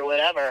baby or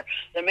whatever,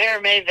 the mare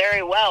may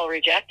very well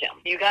reject him.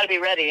 You got to be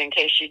ready in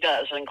case she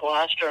does, and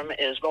colostrum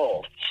is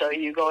gold. So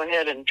you go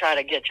ahead and try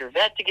to get your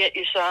vet to get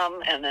you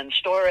some and then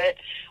store it,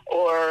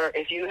 or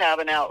if you have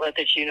an outlet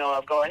that you know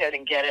of, go ahead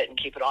and get it and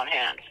keep it on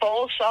hand.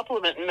 Foal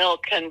supplement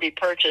milk can be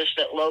purchased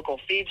at local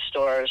feed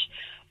stores,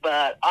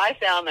 but I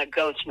found that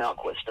goat's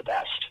milk was the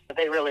best.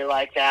 They really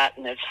like that,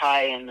 and it's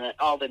high in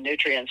all the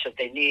nutrients that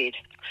they need.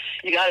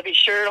 You got to be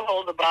sure to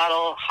hold the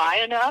bottle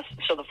high enough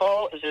so the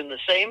foal is in the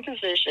same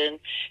position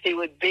he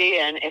would be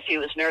in if he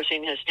was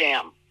nursing his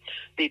dam.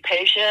 Be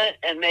patient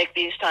and make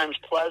these times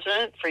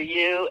pleasant for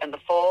you and the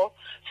foal,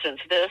 since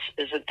this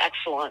is an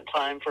excellent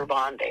time for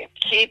bonding.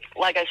 Keep,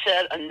 like I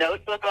said, a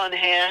notebook on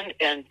hand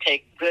and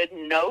take good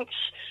notes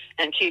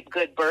and keep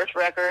good birth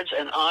records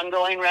and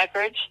ongoing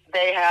records.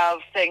 They have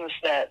things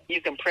that you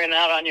can print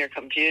out on your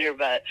computer,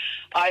 but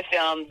I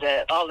found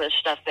that all this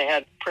stuff they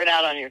had print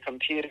out on your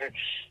computer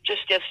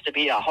just gets to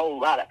be a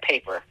whole lot of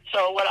paper.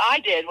 So what I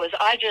did was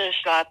I just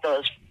got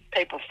those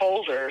paper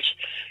folders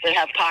that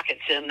have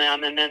pockets in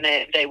them, and then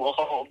they will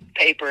hold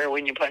paper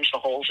when you punch the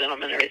holes in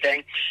them and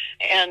everything.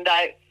 And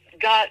I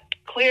got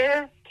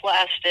clear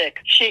plastic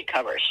sheet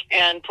covers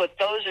and put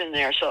those in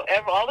there. So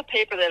all the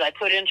paper that I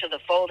put into the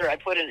folder, I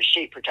put in a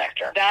sheet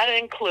protector. That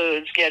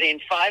includes getting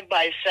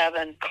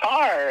 5x7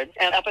 cards,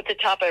 and up at the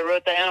top I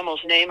wrote the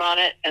animal's name on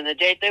it and the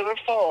date they were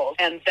foaled.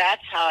 And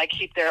that's how I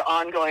keep their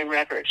ongoing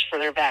records for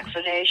their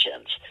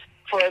vaccinations,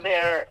 for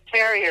their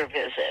farrier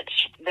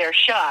visits, their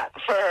shot,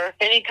 for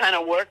any kind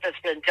of work that's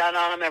been done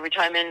on them. Every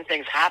time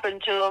anything's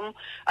happened to them,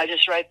 I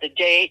just write the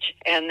date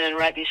and then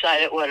right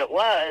beside it what it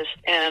was,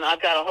 and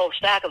I've got a whole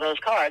stack of those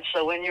cards.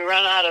 So when you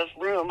run out of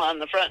room on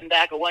the front and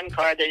back of one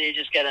card, then you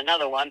just get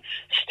another one,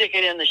 stick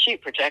it in the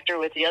sheet protector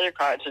with the other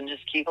cards and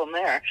just keep them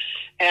there.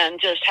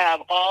 And just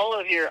have all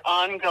of your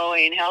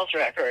ongoing health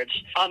records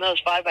on those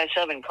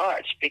 5x7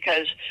 cards,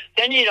 because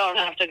then you don't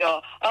have to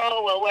go,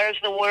 oh, well, where's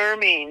the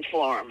worming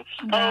form?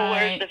 Oh,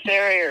 where's the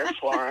farrier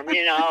form?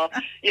 You know,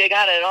 you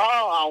got it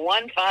all on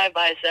one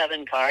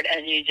 5x7 card,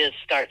 and you just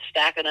start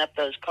stacking up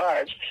those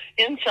cards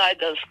inside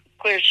those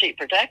clear sheet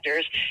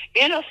protectors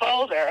in a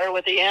folder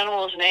with the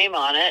animal's name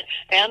on it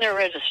and their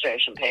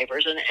registration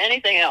papers and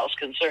anything else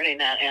concerning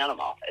that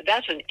animal.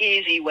 That's an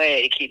easy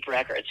way to keep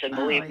records. And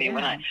believe me,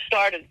 when I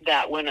started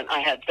that when I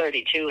had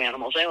 32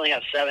 animals, I only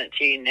have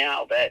 17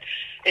 now, but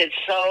it's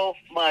so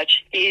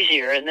much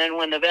easier. And then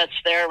when the vet's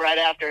there right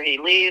after he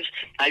leaves,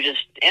 I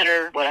just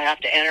enter what I have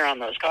to enter on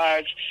those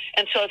cards.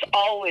 And so it's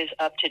always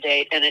up to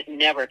date, and it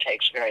never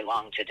takes very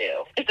long to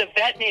do. If the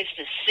vet needs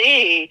to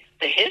see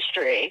the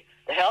history,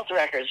 the health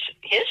records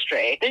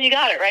history, then you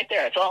got it right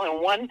there. It's all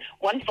in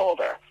one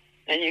folder,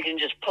 and you can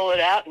just pull it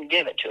out and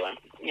give it to him.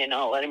 You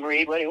know, let him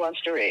read what he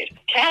wants to read.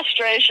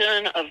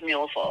 Castration of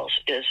mule foals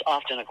is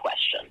often a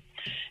question.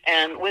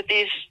 And with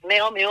these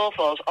male mule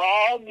foals,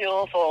 all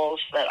mule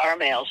foals that are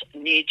males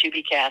need to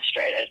be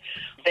castrated.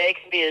 They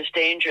can be as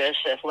dangerous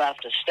if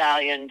left a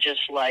stallion,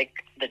 just like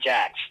the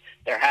jacks.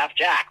 They're half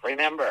jack,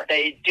 remember.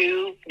 They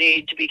do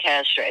need to be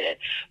castrated.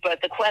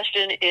 But the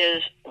question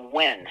is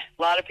when.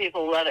 A lot of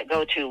people let it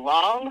go too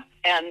long,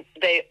 and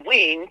they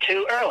wean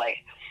too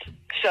early.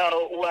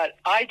 So what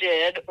I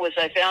did was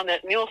I found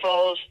that mule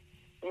foals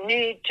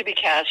need to be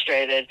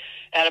castrated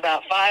at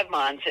about 5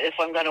 months if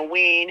I'm going to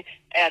wean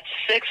at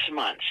 6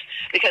 months,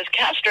 because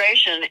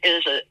castration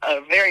is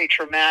a very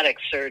traumatic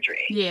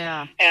surgery.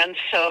 Yeah. And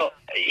so,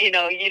 you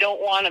know, you don't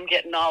want them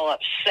getting all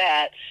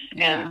upset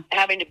and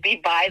having to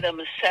be by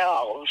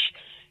themselves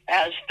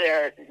as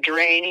they're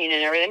draining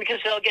and everything, because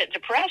they'll get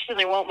depressed and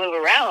they won't move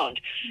around.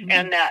 Mm-hmm.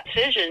 And that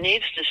incision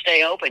needs to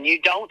stay open. You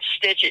don't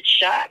stitch it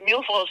shut.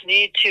 Mule foals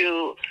need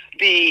to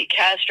be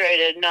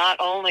castrated not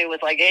only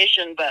with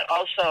ligation, but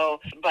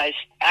also by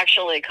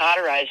actually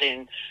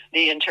cauterizing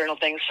the internal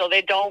things so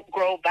they don't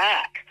grow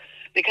back.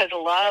 Because a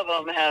lot of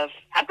them have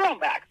grown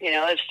back. You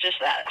know, it's just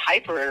that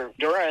hyper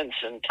endurance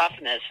and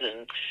toughness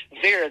and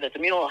vigor that the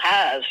mule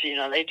has. You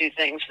know, they do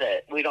things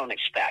that we don't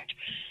expect.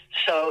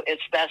 So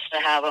it's best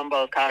to have them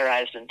both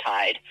cauterized and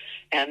tied,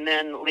 and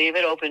then leave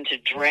it open to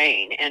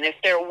drain. And if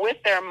they're with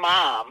their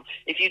mom,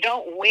 if you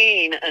don't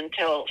wean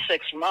until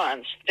 6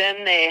 months,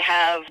 then they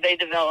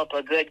develop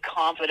a good,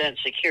 confident,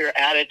 secure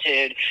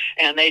attitude,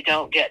 and they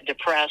don't get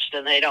depressed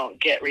and they don't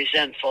get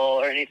resentful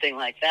or anything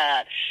like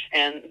that.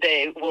 And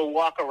they will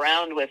walk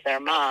around with their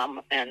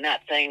mom, and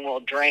that thing will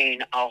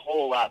drain a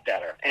whole lot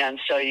better. And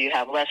so you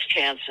have less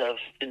chance of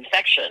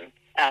infection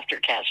after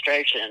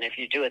castration if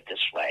you do it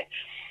this way.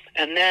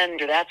 And then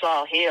that's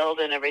all healed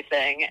and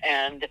everything,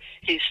 and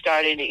he's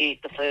starting to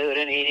eat the food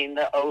and eating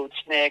the oats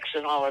mix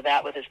and all of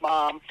that with his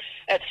mom.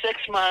 At 6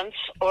 months,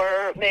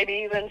 or maybe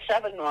even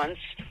 7 months,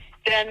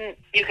 then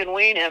you can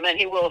wean him, and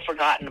he will have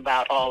forgotten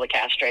about all the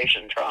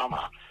castration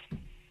trauma.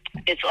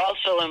 It's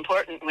also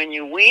important when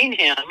you wean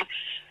him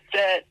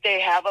that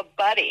they have a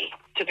buddy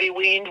to be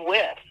weaned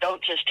with.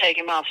 Don't just take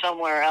him off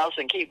somewhere else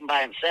and keep him by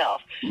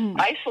himself.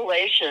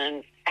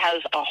 Isolation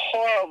has a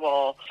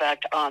horrible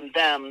effect on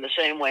them the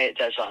same way it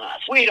does on us.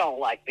 We don't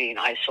like being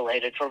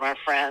isolated from our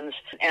friends.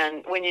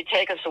 And when you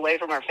take us away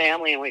from our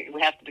family and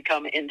we have to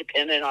become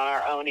independent on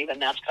our own, even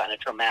that's kind of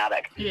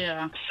traumatic.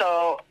 Yeah.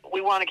 So we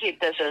want to keep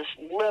this as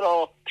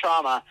little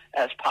trauma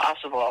as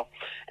possible.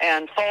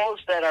 And foals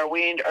that are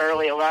weaned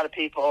early, a lot of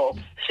people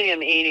see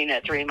them eating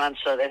at 3 months,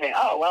 so they think,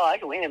 oh, well, I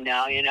can wean him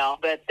now, you know.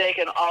 But they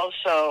can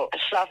also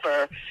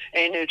suffer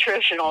a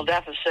nutritional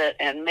deficit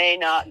and may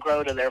not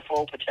grow to their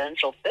full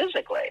potential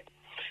physically.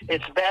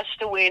 It's best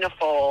to wean a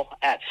foal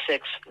at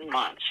 6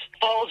 months.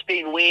 Foals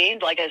being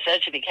weaned, like I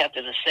said, should be kept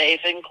in a safe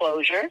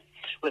enclosure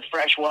with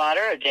fresh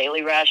water, a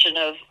daily ration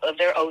of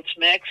their oats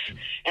mix,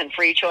 and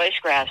free choice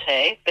grass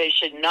hay. They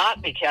should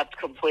not be kept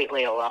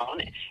completely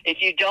alone.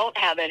 If you don't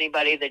have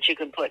anybody that you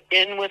can put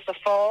in with the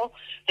foal,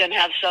 then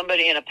have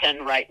somebody in a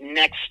pen right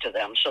next to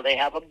them so they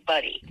have a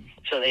buddy,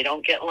 so they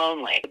don't get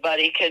lonely. The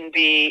buddy can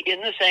be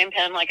in the same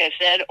pen, like I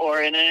said,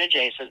 or in an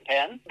adjacent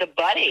pen. The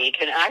buddy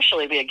can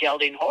actually be a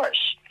gelding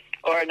horse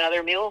or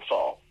another mule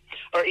foal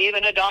or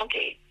even a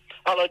donkey.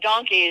 Although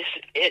donkeys,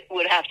 it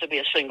would have to be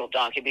a single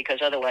donkey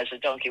because otherwise the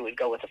donkey would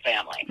go with the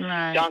family.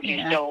 Right,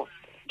 Donkeys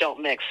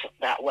don't mix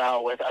that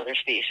well with other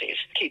species.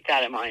 Keep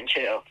that in mind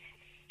too.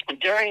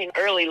 During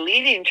early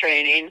leading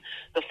training,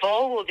 the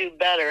foal will do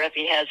better if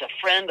he has a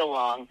friend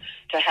along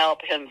to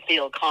help him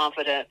feel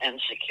confident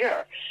and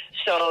secure.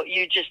 So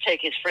you just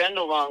take his friend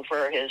along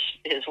for his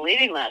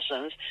leading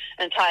lessons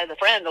and tie the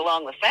friend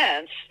along the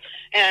fence,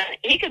 and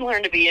he can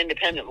learn to be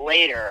independent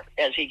later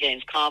as he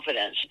gains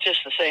confidence,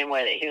 just the same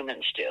way that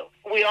humans do.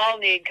 We all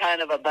need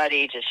kind of a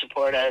buddy to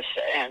support us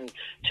and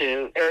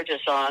to urge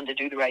us on to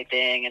do the right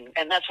thing,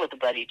 and that's what the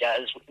buddy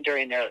does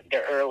during their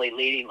early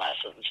leading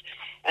lessons.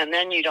 And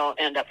then you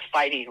don't end up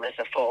fighting with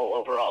the foal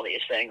over all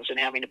these things and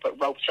having to put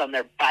ropes on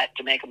their butt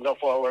to make them go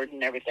forward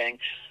and everything.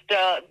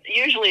 They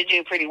usually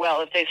do pretty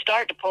well. If they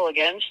start to pull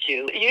against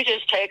you, you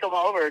just take them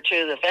over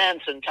to the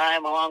fence and tie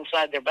them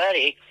alongside their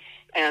buddy,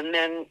 and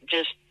then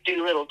just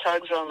do little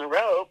tugs on the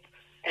rope.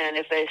 And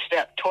if they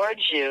step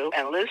towards you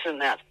and loosen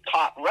that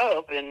taut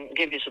rope and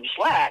give you some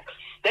slack,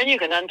 then you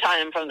can untie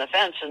them from the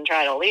fence and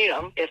try to lead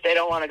them. If they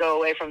don't want to go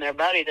away from their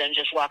buddy, then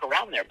just walk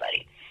around their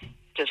buddy.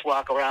 Just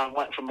walk around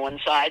from one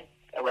side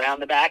around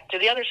the back to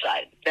the other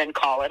side, then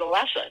call it a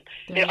lesson.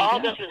 It all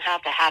doesn't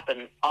have to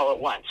happen all at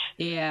once.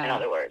 Yeah. In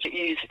other words,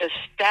 you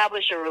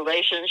establish a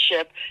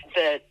relationship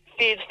that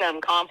feeds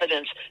them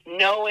confidence,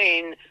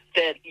 knowing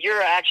that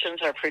your actions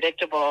are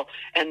predictable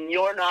and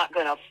you're not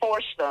going to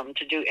force them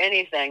to do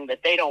anything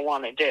that they don't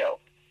want to do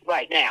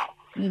right now.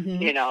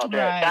 Mm-hmm. You know,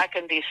 that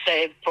can be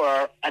saved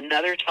for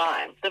another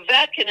time. The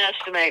vet can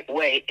estimate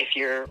weight if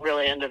you're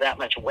really into that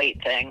much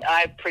weight thing.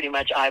 I pretty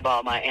much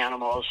eyeball my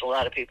animals. A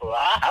lot of people,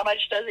 how much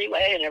does he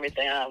weigh and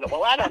everything? And I go,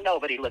 well, I don't know,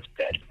 but he looks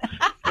good.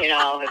 You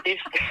know,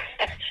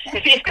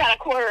 if he's got a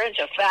quarter inch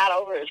of fat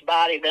over his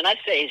body, then I'd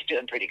say he's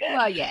doing pretty good.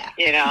 Well, yeah.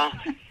 You know,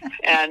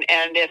 and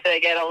if they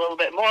get a little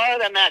bit more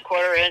than that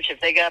quarter inch, if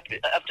they get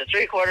up to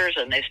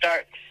 3/4 and they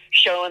start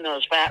showing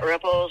those fat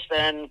ripples,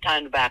 then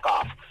time to back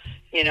off.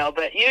 You know,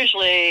 but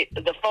usually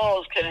the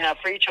foals can have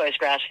free choice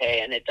grass hay,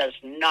 and it does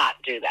not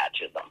do that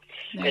to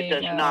them. It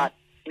does not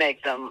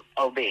make them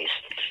obese.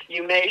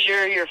 You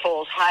measure your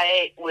foal's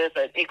height with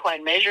an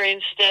equine measuring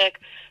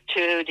stick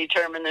to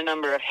determine the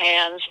number of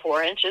hands,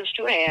 4 inches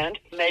to hand.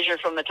 Measure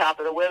from the top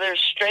of the withers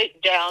straight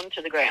down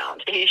to the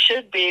ground. He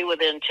should be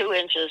within 2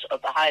 inches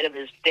of the height of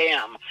his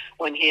dam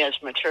when he has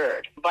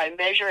matured. By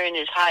measuring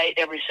his height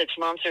every 6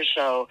 months or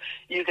so,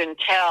 you can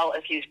tell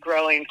if he's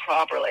growing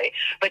properly.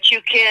 But you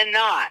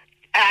cannot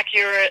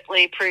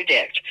accurately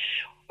predict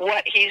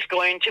what he's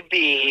going to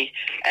be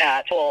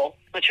at full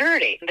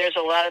maturity. There's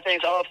a lot of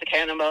things, if the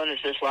cannon bone is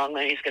this long,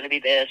 then he's going to be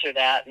this or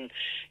that. And,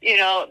 you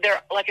know,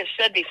 they're, like I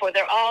said before,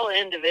 they're all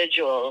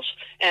individuals.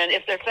 And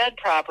if they're fed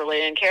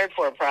properly and cared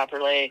for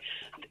properly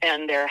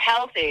and they're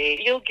healthy,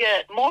 you'll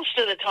get most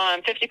of the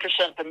time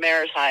 50% the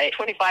mare's height,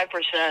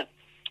 25%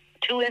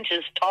 2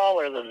 inches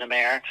taller than the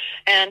mare,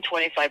 and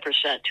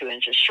 25% 2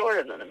 inches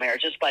shorter than the mare,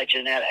 just by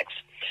genetics.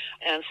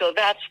 And so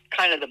that's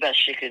kind of the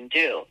best you can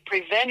do.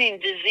 Preventing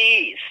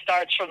disease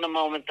starts from the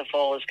moment the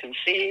foal is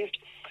conceived.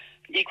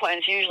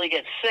 Equines usually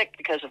get sick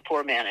because of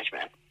poor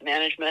management.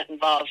 Management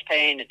involves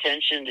paying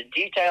attention to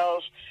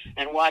details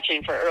and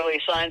watching for early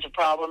signs of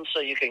problems so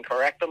you can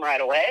correct them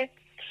right away.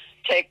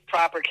 Take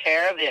proper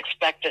care of the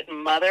expectant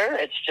mother.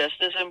 It's just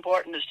as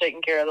important as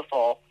taking care of the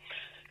foal.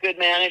 Good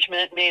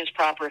management means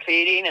proper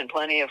feeding and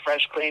plenty of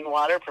fresh, clean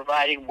water,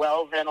 providing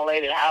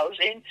well-ventilated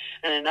housing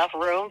and enough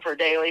room for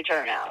daily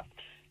turnout.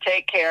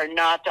 Take care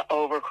not to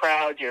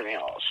overcrowd your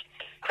mules.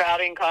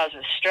 Crowding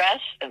causes stress,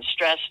 and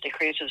stress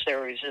decreases their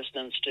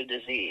resistance to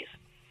disease.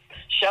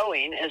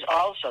 Showing is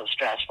also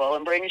stressful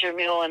and brings your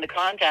mule into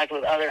contact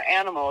with other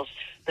animals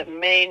that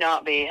may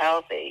not be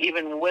healthy,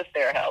 even with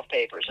their health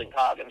papers and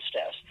Coggins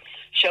tests.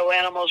 Show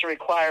animals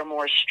require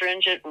more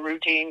stringent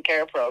routine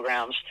care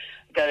programs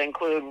that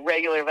include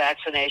regular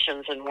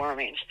vaccinations and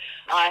wormings.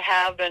 I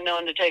have been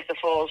known to take the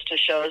foals to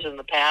shows in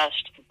the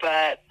past,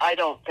 but I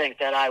don't think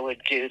that I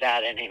would do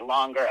that any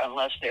longer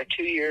unless they're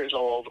 2 years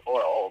old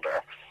or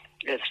older.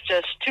 It's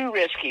just too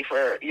risky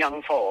for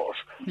young foals.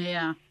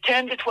 Yeah.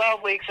 10 to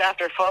 12 weeks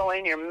after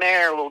foaling, your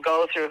mare will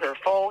go through her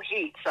foal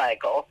heat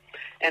cycle,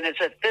 and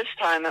it's at this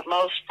time that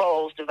most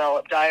foals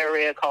develop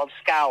diarrhea called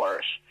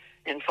scours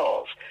in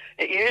foals.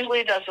 It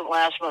usually doesn't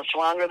last much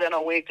longer than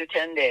a week to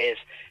 10 days,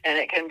 and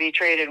it can be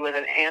treated with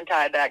an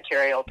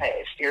antibacterial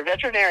paste. Your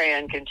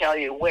veterinarian can tell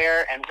you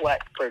where and what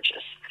to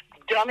purchase.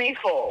 dummy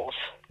foals.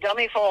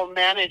 Dummy foal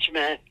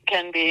management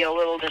can be a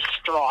little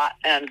distraught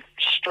and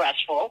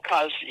stressful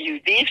because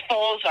these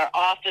foals are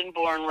often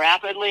born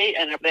rapidly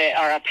and they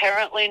are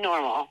apparently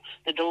normal.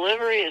 The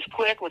delivery is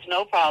quick with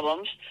no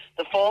problems.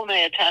 The foal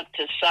may attempt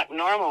to suck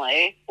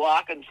normally,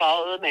 walk and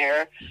follow the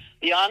mare.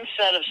 The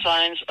onset of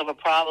signs of a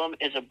problem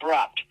is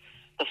abrupt.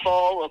 The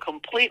foal will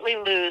completely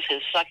lose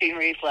his sucking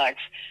reflex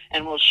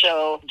and will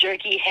show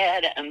jerky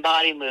head and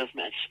body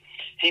movements.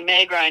 He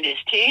may grind his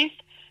teeth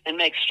and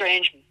make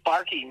strange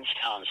barking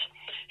sounds.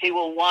 He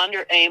will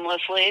wander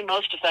aimlessly.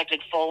 Most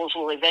affected foals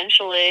will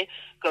eventually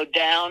go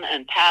down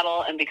and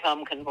paddle and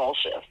become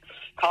convulsive.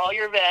 Call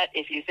your vet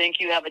if you think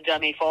you have a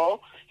dummy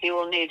foal. He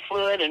will need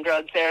fluid and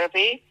drug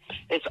therapy.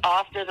 It's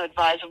often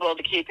advisable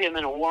to keep him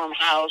in a warm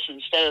house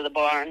instead of the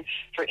barn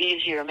for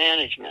easier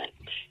management.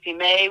 He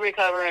may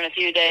recover in a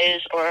few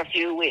days or a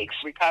few weeks.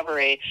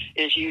 Recovery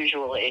is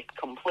usually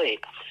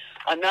complete.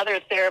 Another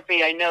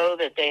therapy I know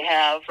that they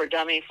have for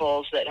dummy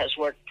foals that has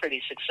worked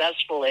pretty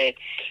successfully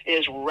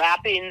is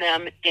wrapping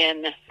them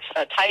in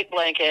a tight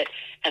blanket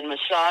and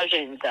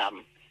massaging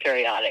them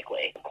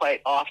periodically,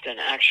 quite often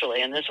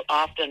actually, and this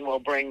often will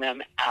bring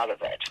them out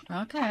of it.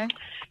 Okay.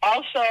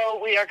 Also,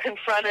 we are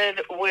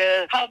confronted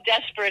with how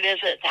desperate is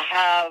it to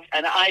have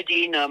an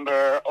ID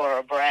number or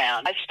a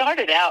brand. I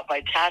started out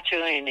by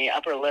tattooing the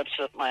upper lips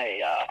of my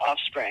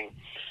offspring,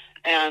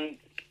 and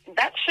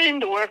that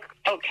seemed to work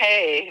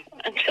okay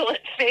until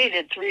it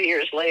faded 3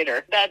 years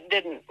later. That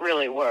didn't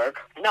really work.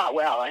 Not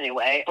well,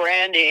 anyway.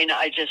 Branding,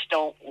 I just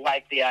don't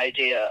like the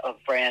idea of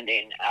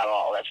branding at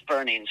all. That's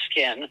burning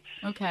skin.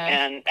 Okay.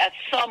 And at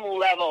some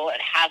level, it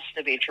has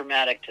to be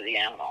traumatic to the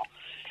animal.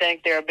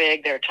 Think they're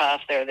big, they're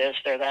tough, they're this,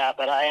 they're that,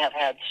 but I have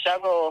had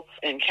several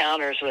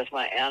encounters with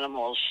my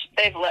animals.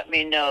 They've let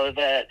me know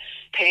that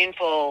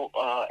painful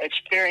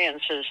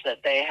experiences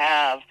that they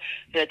have,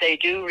 that they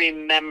do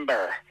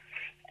remember,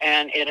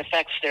 and it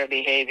affects their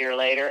behavior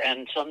later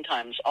and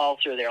sometimes all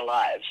through their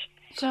lives.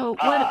 So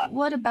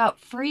what about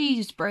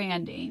freeze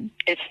branding?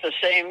 It's the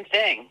same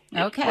thing.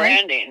 Okay. It's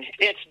branding.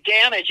 It's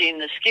damaging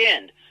the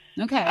skin.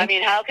 Okay. I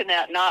mean, how can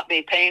that not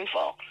be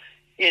painful?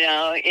 You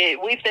know,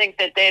 we think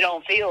that they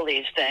don't feel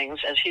these things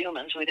as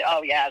humans.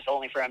 Oh, yeah, it's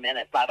only for a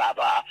minute, blah, blah,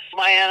 blah.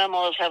 My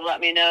animals have let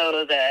me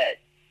know that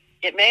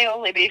it may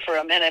only be for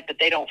a minute, but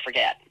they don't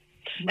forget.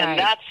 Right. And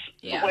that's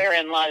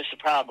wherein lies the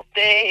problem.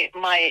 They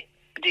might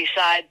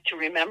decide to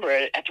remember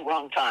it at the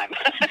wrong time.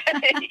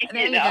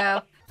 There you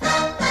go.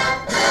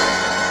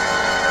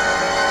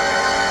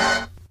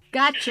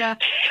 Gotcha.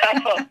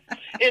 So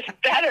it's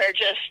better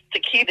just to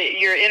keep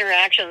your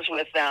interactions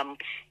with them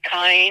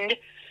kind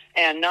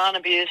and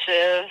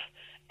non-abusive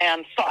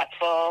and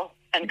thoughtful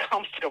and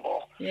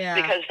comfortable. Yeah.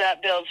 Because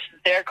that builds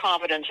their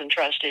confidence and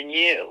trust in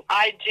you.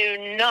 I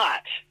do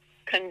not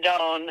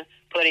condone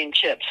putting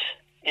chips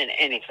in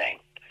anything.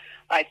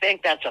 I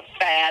think that's a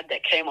fad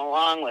that came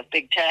along with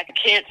big tech. I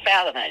can't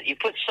fathom it. You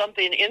put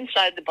something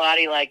inside the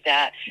body like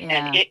that,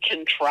 and it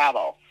can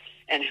travel.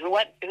 And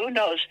who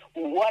knows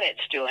what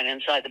it's doing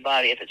inside the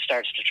body if it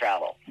starts to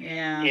travel.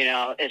 Yeah. You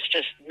know, it's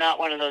just not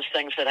one of those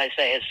things that I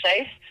say is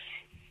safe.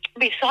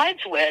 Besides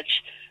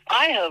which,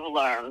 I have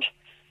learned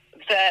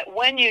that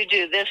when you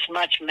do this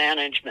much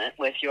management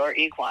with your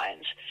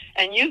equines,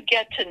 and you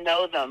get to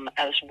know them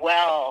as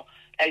well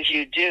as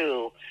you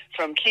do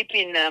from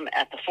keeping them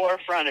at the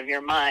forefront of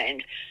your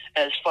mind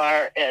as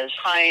far as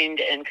kind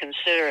and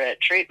considerate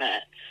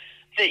treatment,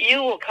 that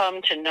you will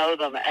come to know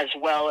them as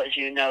well as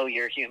you know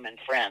your human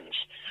friends.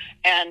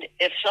 And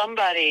if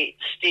somebody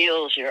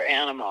steals your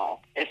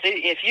animal,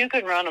 if you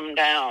can run them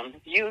down,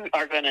 you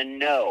are going to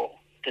know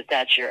that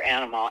that's your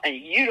animal, and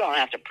you don't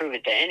have to prove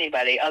it to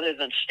anybody other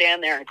than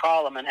stand there and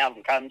call them and have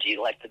them come to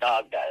you like the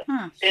dog does.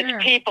 Sure.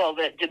 It's people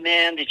that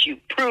demand that you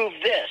prove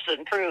this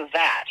and prove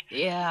that.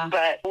 Yeah.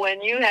 But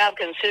when you have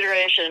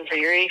consideration for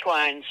your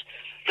equines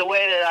the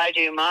way that I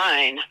do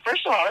mine,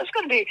 first of all, it's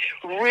going to be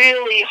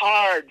really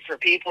hard for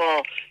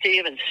people to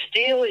even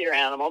steal your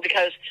animal,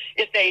 because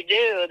if they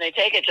do and they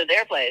take it to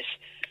their place,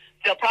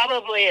 they'll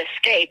probably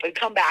escape and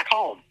come back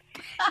home.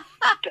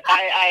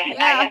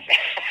 I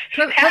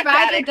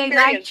provided they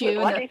liked you.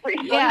 Lucky Free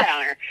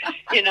Sundowner.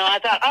 You know, I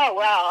thought, oh,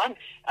 well, I'm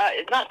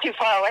not too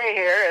far away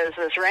here is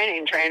this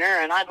reining trainer,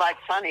 and I'd like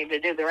Sonny to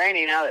do the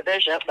reining out at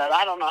Bishop, but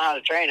I don't know how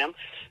to train him.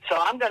 So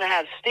I'm going to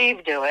have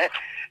Steve do it.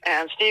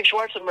 And Steve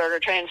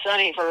Schwarzenberger trained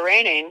Sonny for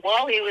reining.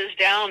 While he was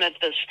down at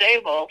the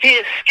stable, he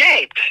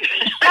escaped.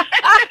 And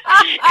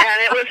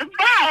it was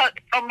about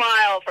a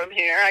mile from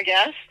here, I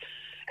guess.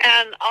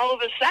 And all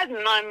of a sudden,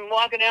 I'm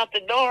walking out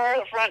the door,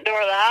 the front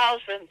door of the house,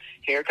 and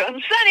here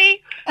comes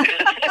Sonny.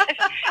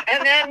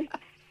 And then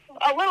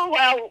a little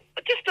while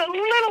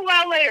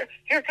later,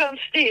 here comes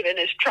Steve in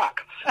his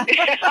truck. And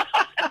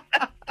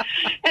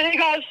he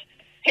goes,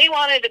 he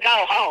wanted to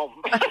go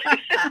home.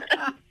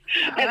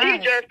 And he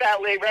jerked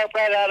that lead rope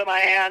right out of my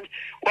hand,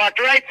 walked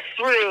right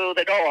through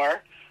the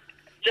door,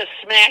 just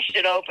smashed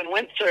it open,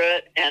 went through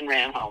it, and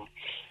ran home.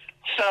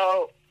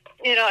 So,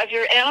 you know, if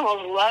your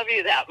animals love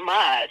you that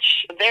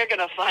much, they're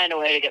going to find a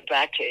way to get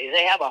back to you.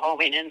 They have a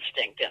homing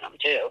instinct in them,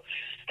 too.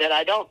 that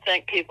I don't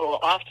think people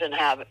often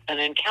have an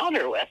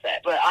encounter with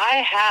it. But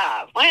I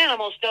have. My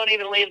animals don't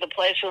even leave the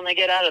place when they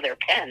get out of their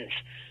pens.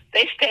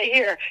 They stay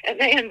here,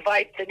 and they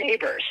invite the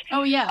neighbors.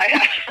 Oh, yeah.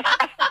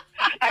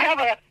 I have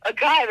a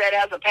guy that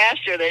has a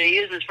pasture that he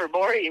uses for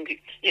boarding,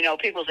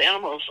 people's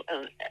animals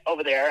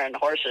over there, and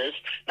horses.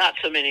 Not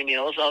so many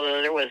mules,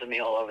 although there was a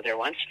mule over there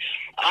once.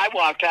 I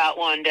walked out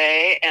one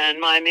day, and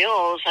my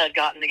mules had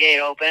gotten the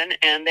gate open,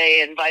 and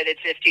they invited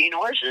 15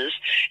 horses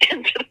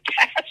into the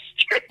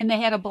pasture. And they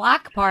had a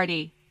block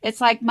party. It's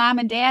like Mom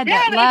and Dad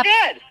that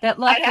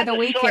left for the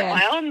weekend. I'd have to sort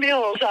my own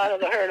mules out of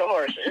the herd of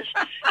horses,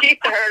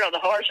 keep the herd of the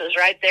horses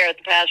right there at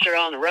the pasture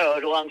on the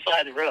road,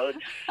 alongside the road,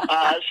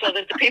 so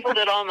that the people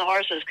that own the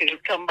horses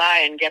could come by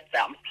and get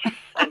them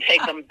and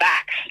take them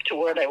back to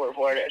where they were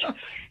boarded.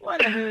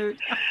 What a hoot.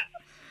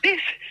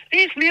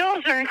 These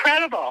mules are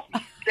incredible.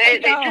 They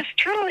just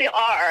truly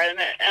are, and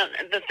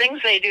the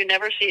things they do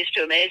never cease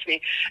to amaze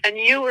me. And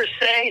you were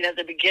saying at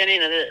the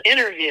beginning of the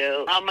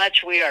interview how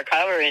much we are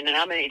covering and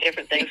how many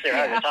different things there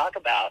are to talk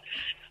about.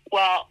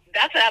 Well,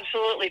 that's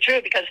absolutely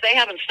true, because they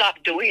haven't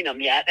stopped doing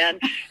them yet,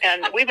 and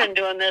we've been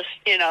doing this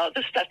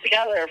stuff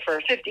together for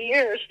 50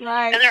 years,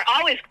 right? And they're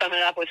always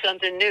coming up with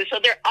something new, so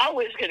they're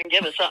always going to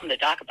give us something to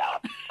talk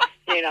about,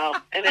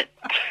 and it.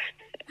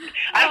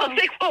 I don't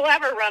think we'll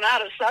ever run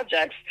out of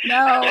subjects.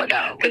 No,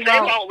 because they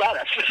won't let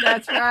us.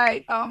 That's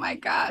right. Oh, my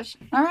gosh.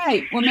 All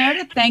right. Well,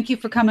 Meredith, thank you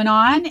for coming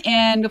on.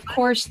 And, of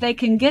course, they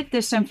can get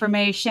this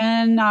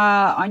information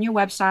on your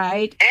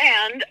website.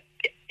 And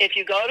if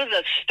you go to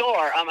the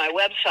store on my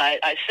website,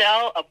 I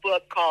sell a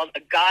book called A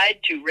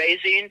Guide to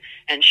Raising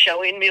and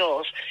Showing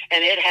Mules.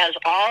 And it has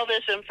all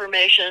this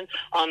information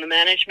on the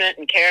management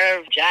and care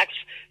of jacks,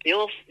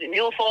 mule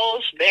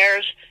foals,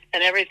 bears,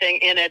 and everything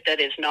in it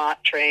that is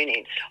not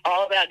training.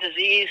 All about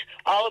disease,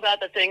 all about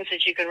the things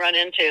that you can run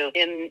into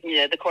in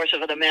the course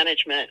of the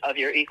management of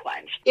your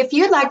equines. If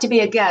you'd like to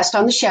be a guest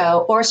on the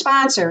show or a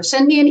sponsor,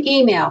 send me an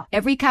email.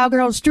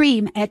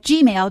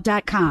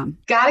 everycowgirlsdream@gmail.com.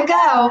 Gotta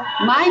go.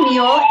 My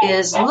mule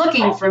is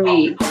looking for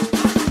me.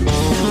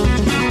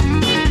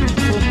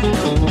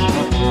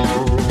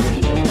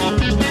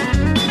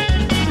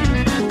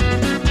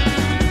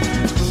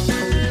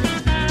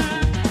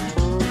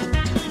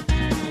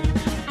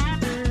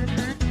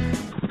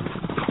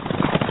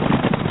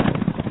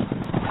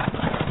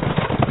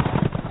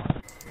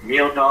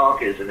 Mule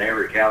Talk is an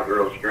Every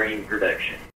Cowgirl's Dream production.